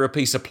drive them through a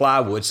piece of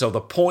plywood so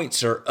the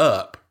points are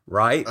up,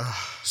 right?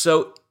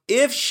 So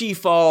if she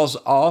falls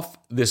off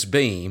this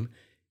beam,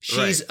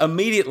 she's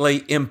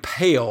immediately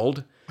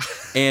impaled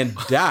and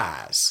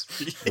dies,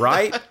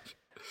 right?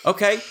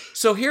 Okay,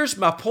 so here's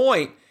my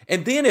point.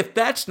 And then if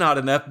that's not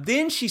enough,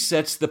 then she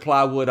sets the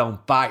plywood on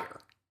fire.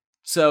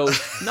 So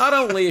not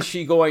only is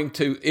she going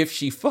to, if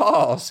she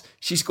falls,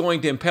 she's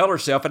going to impale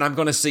herself, and I'm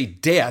going to see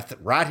death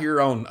right here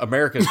on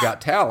America's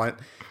Got Talent.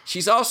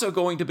 She's also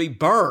going to be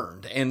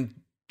burned and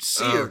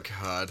seared.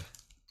 Oh, God.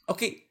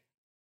 Okay,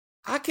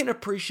 I can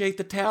appreciate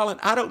the talent.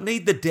 I don't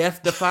need the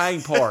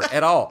death-defying part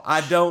at all.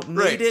 I don't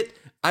need it.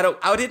 I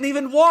didn't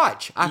even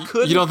watch. I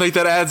couldn't. You don't think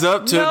that adds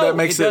up to No, that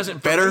makes it doesn't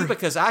it for me better?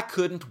 because I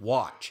couldn't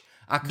watch.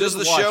 Does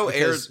the show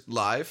air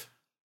live?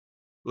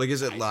 Like,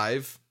 is it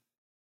live?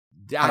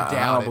 I don't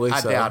doubt it. believe I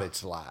so. doubt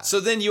it's live. So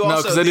then you No,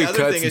 also, 'cause they the do other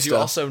cuts thing and is you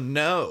stuff. also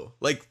know,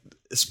 like,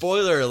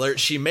 spoiler alert,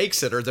 she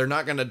makes it or they're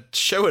not going to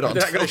show it on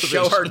They're not going to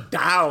television. show her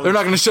down. They're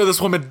not going to show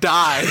this woman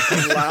die.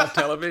 on live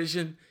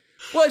television.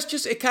 Well,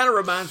 it kind of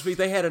reminds me,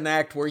 they had an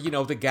act where,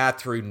 the guy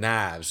threw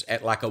knives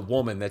at like a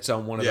woman that's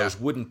on one of Yeah. those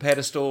wooden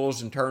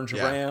pedestals and turns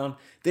Yeah. around.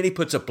 Then he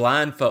puts a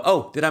blindfold.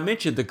 Oh, did I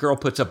mention the girl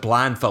puts a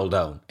blindfold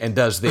on and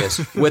does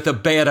this with a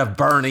bed of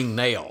burning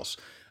nails?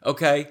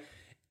 Okay.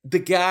 The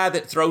guy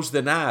that throws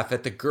the knife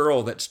at the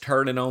girl that's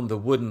turning on the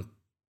wooden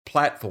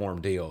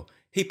platform deal,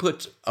 he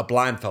puts a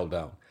blindfold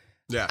on.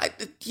 Yeah.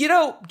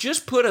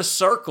 Just put a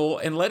circle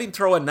and let him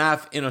throw a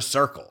knife in a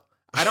circle.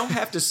 I don't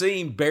have to see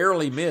him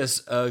barely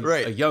miss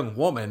a young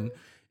woman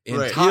in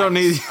Right. tights. You don't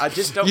need. I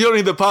just don't. You don't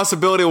need the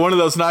possibility of one of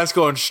those knives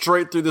going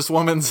straight through this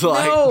woman's No,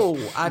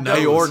 I don't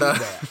aorta.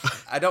 need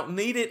that. I don't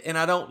need it, and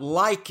I don't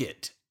like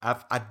it.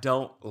 I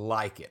don't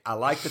like it. I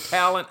like the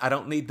talent. I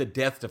don't need the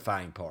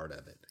death-defying part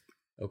of it.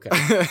 Okay,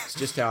 it's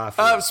just how I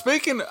feel.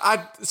 Speaking,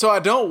 I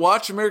don't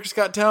watch America's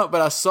Got Talent,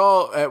 but I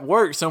saw at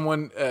work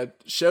someone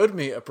showed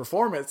me a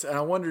performance, and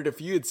I wondered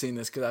if you had seen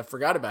this because I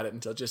forgot about it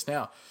until just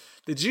now.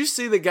 Did you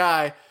see the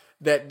guy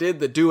that did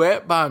the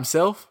duet by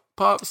himself,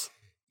 Pops?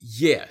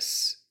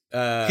 Yes.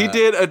 He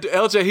did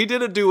He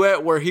did a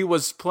duet where he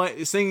was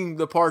singing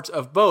the parts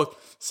of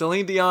both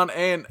Celine Dion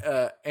and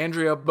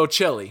Andrea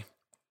Bocelli,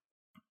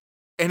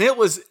 and it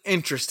was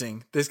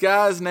interesting. This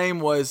guy's name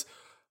was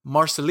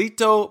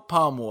Marcelito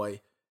Palmoy,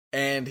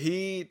 and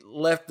he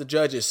left the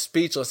judges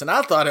speechless. And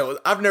I thought it was.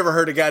 I've never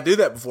heard a guy do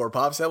that before,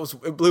 Pops.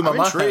 It blew my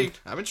mind.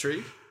 I'm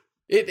intrigued.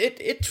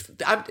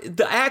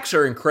 The acts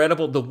are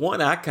incredible. The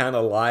one I kind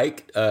of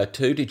like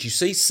too. Did you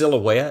see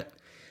Silhouette?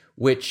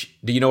 Do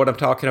you know what I'm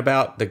talking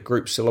about? The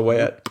group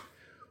Silhouette.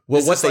 Well,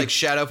 Is this like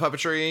shadow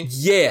puppetry?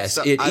 Yes,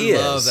 So, it I is.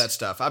 love that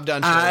stuff. I've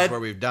done shows where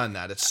we've done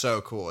that. It's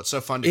so cool. It's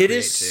so fun to It create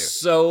is too.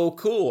 so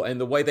cool,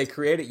 and the way they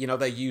create it,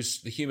 they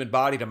use the human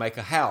body to make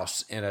a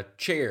house and a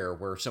chair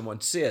where someone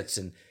sits,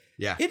 and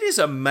Yeah. it is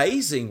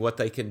amazing what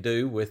they can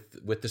do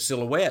with the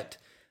silhouette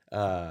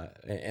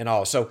and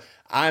all. So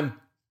I'm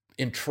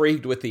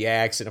intrigued with the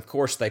acts, and of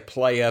course they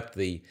play up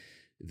the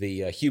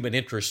human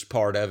interest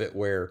part of it,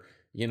 where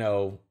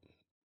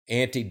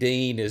Auntie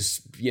Dean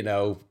is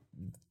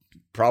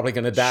probably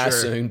going to die Sure.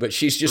 soon, but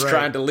she's just Right.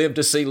 trying to live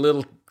to see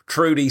little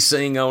Trudy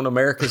sing on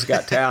America's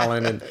Got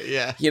Talent, and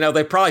Yeah.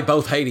 they probably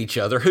both hate each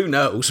other. Who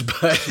knows?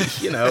 But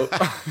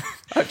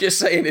I'm just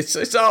saying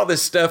it's all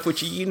this stuff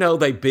which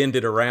they bend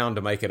it around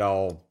to make it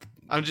all.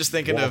 I'm just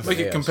thinking of Make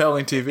it Yes.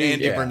 compelling TV.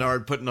 Andy Yeah.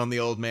 Bernard putting on the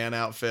old man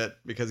outfit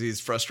because he's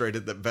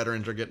frustrated that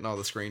veterans are getting all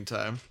the screen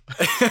time.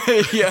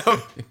 Yeah.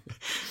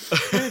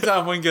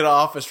 Anytime we can get an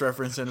Office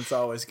reference in, it's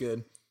always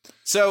good.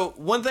 So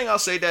one thing I'll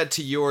say, Dad,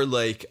 to your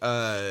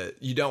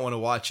you don't want to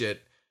watch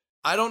it.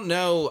 I don't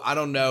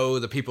know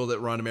the people that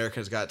run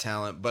America's Got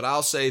Talent, but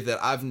I'll say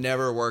that I've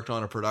never worked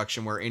on a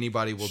production where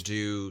anybody will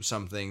do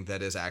something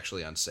that is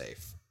actually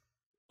unsafe.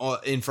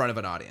 in front of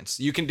an audience.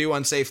 You can do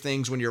unsafe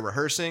things when you're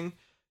rehearsing,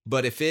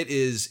 but if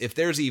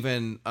there's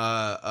even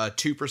a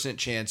 2%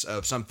 chance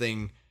of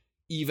something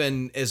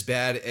even as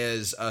bad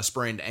as a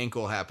sprained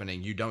ankle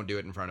happening, you don't do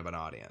it in front of an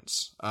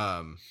audience.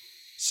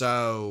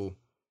 So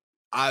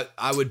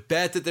I would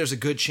bet that there's a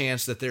good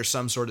chance that there's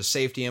some sort of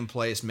safety in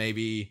place.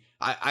 Maybe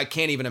I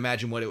can't even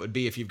imagine what it would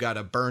be if you've got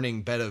a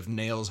burning bed of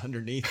nails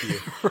underneath you.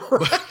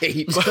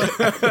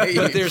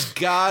 But there's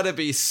got to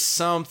be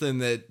something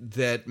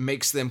that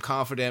makes them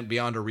confident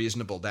beyond a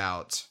reasonable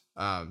doubt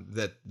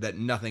that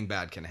nothing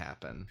bad can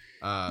happen.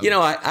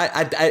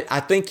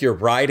 I think you're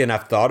right, and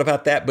I've thought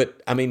about that.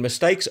 But I mean,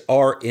 mistakes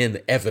are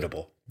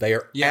inevitable. They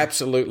are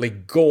absolutely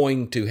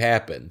going to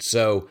happen.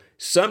 So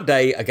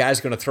someday a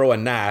guy's going to throw a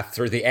knife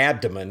through the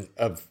abdomen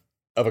of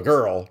a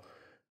girl.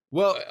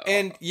 Well,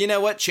 and you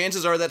know what?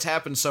 Chances are that's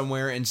happened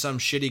somewhere in some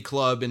shitty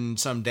club in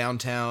some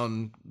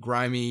downtown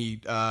grimy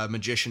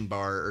magician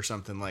bar or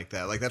something like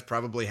that. Like that's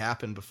probably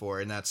happened before,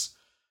 and that's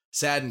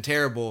sad and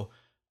terrible.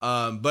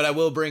 But I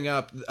will bring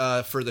up,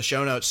 for the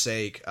show notes'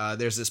 sake,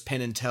 there's this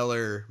Penn and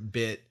Teller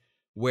bit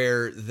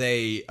where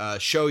they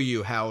show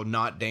you how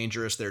not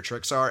dangerous their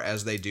tricks are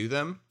as they do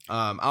them.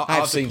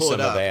 I've seen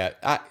some of that.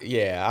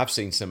 I've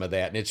seen some of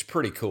that, and it's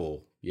pretty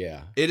cool.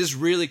 Yeah, it is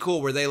really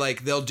cool where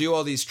they'll do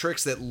all these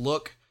tricks that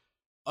look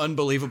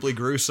unbelievably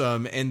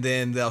gruesome, and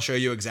then they'll show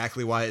you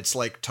exactly why it's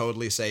like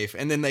totally safe,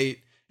 and then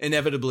they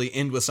inevitably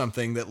end with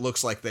something that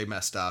looks like they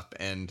messed up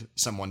and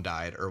someone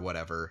died or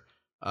whatever.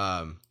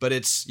 But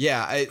it's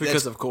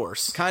because of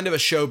course kind of a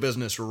show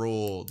business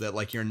rule that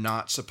like you're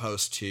not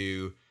supposed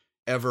to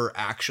ever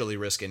actually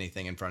risk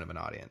anything in front of an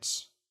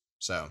audience.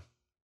 So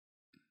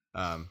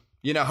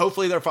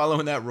hopefully they're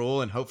following that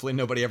rule, and hopefully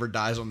nobody ever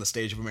dies on the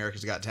stage of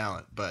America's Got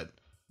Talent. But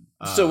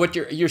so what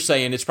you're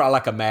saying, it's probably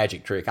like a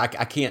magic trick. I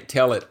can't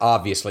tell it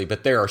obviously,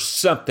 but there are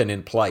something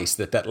in place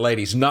that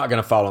lady's not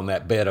going to fall on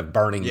that bed of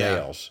burning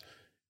nails.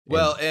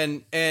 Well,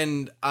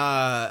 and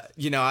I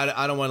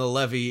don't want to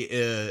levy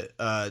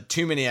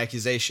too many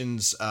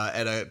accusations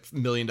at $1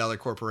 million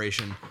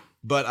corporation,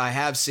 but I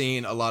have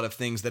seen a lot of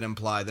things that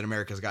imply that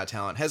America's Got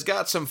Talent has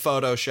got some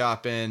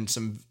Photoshop and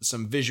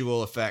some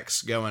visual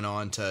effects going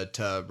on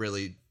to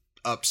really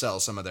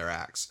upsell some of their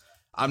acts.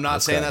 I'm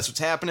not saying that's what's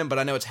happening, but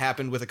I know it's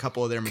happened with a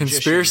couple of their magicians.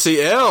 Conspiracy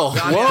L.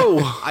 Whoa.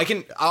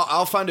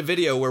 I'll find a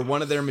video where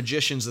one of their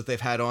magicians that they've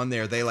had on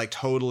there, they like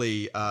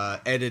totally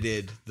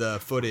edited the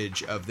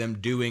footage of them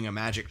doing a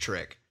magic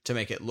trick to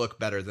make it look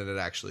better than it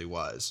actually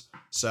was.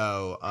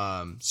 So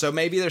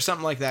maybe there's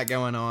something like that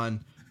going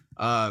on.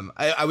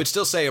 I would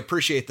still say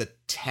appreciate the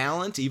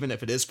talent, even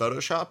if it is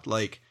Photoshopped,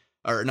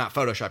 or not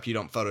Photoshop. You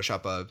don't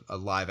Photoshop a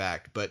live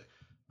act, but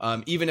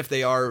even if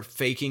they are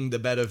faking the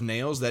bed of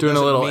nails, that doing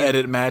doesn't a little mean,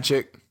 edit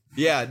magic.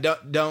 Yeah,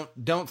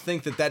 don't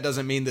think that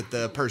doesn't mean that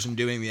the person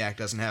doing the act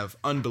doesn't have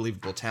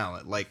unbelievable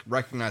talent. Like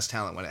recognize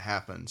talent when it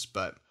happens.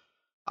 But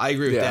I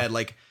agree with Dad.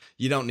 Like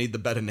you don't need the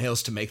bed of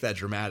nails to make that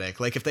dramatic.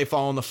 Like if they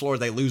fall on the floor,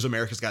 they lose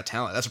America's Got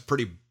Talent. That's a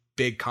pretty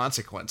big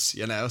consequence,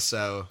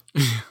 So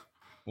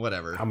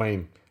whatever. I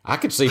mean, I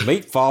could see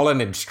me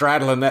falling and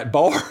straddling that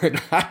bar,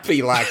 and I'd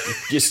be like,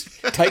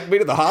 just take me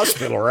to the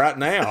hospital right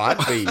now.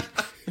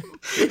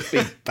 It'd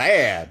be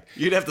bad.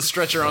 You'd have the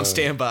stretcher on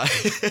standby.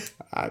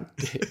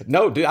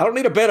 No, dude, I don't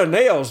need a bed of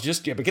nails.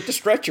 Just get the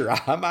stretcher.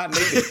 I might need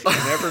it. You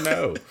never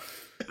know.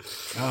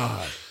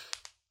 God.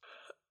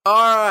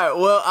 All right.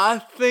 Well, I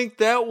think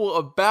that will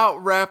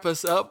about wrap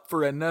us up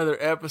for another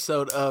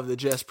episode of the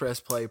Just Press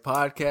Play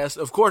podcast.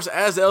 Of course,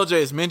 as LJ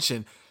has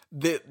mentioned,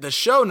 the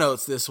show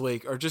notes this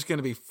week are just going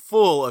to be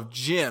full of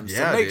gems.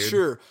 Yeah, so make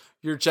sure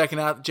you're checking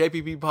out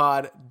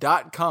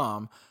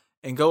jpppod.com.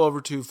 And go over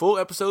to full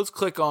episodes.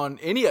 Click on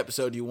any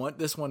episode you want.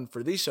 This one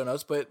for these show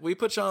notes, but we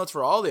put show notes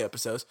for all the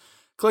episodes.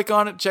 Click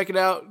on it, check it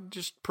out,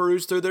 just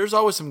peruse through. There's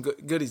always some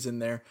goodies in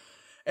there.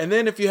 And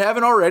then if you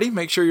haven't already,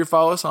 make sure you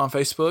follow us on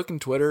Facebook and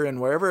Twitter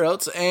and wherever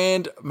else.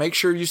 And make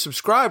sure you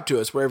subscribe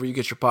to us wherever you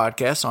get your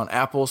podcasts, on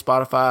Apple,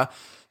 Spotify,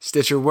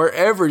 Stitcher,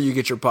 wherever you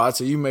get your pods,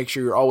 so you make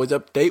sure you're always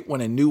up to date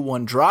when a new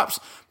one drops.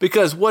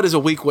 Because what is a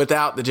week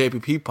without the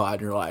JPP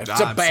pod in your life? It's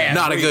a bad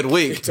not week. A good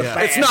week.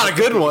 It's not a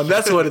good one.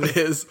 That's what it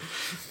is.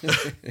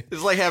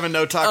 It's like having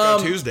no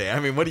Taco Tuesday. I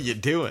mean, what are you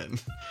doing?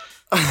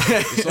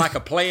 It's like a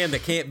plan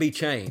that can't be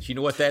changed. You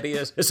know what that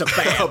is? It's a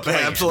bad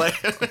plan.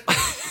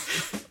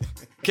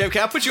 Kev,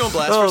 can I put you on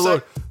blast for a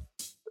sec?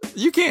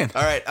 You can.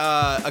 All right.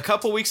 A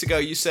couple weeks ago,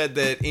 you said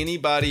that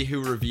anybody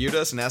who reviewed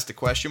us and asked a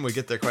question would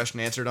get their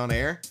question answered on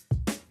air.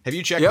 Have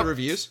you checked the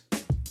reviews?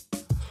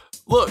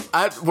 Look,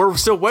 we're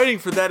still waiting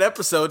for that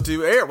episode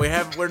to air.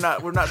 We're not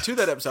to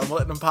that episode. I'm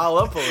letting them pile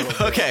up a little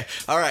bit. Okay.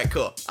 All right,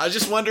 cool. I was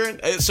just wondering.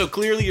 So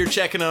clearly you're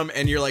checking them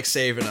and you're like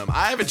saving them.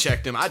 I haven't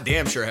checked them. I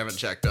damn sure haven't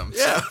checked them.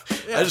 Yeah.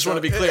 So I just want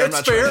to be clear. I'm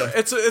not fair.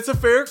 trying to... It's a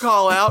fair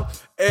call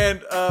out.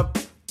 And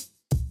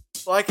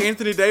like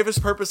Anthony Davis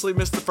purposely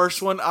missed the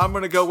first one, I'm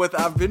going to go with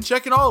I've been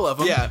checking all of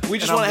them. Yeah, we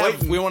just want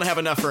to have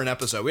enough for an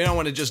episode. We don't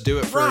want to just do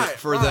it for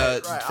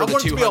the 200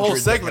 to be a whole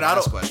segment. I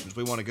don't questions.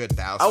 We want a good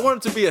 1,000. I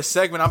want it to be a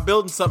segment. I'm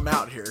building something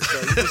out here.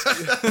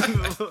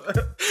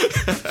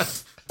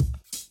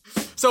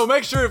 So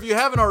make sure, if you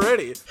haven't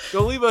already,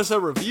 go leave us a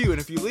review.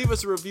 And if you leave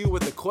us a review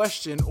with a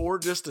question or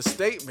just a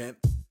statement,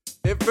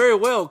 it very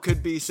well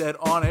could be said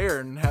on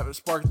air and have it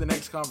spark the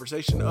next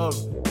conversation of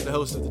the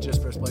host of the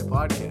Just Press Play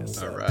podcast.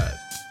 So, All right.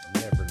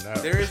 Never know.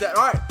 there is that.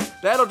 All right,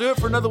 that'll do it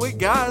for another week,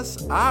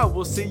 guys. I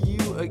will see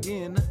you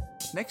again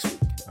next week.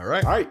 All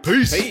right. All right.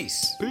 Peace.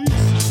 Peace. Peace.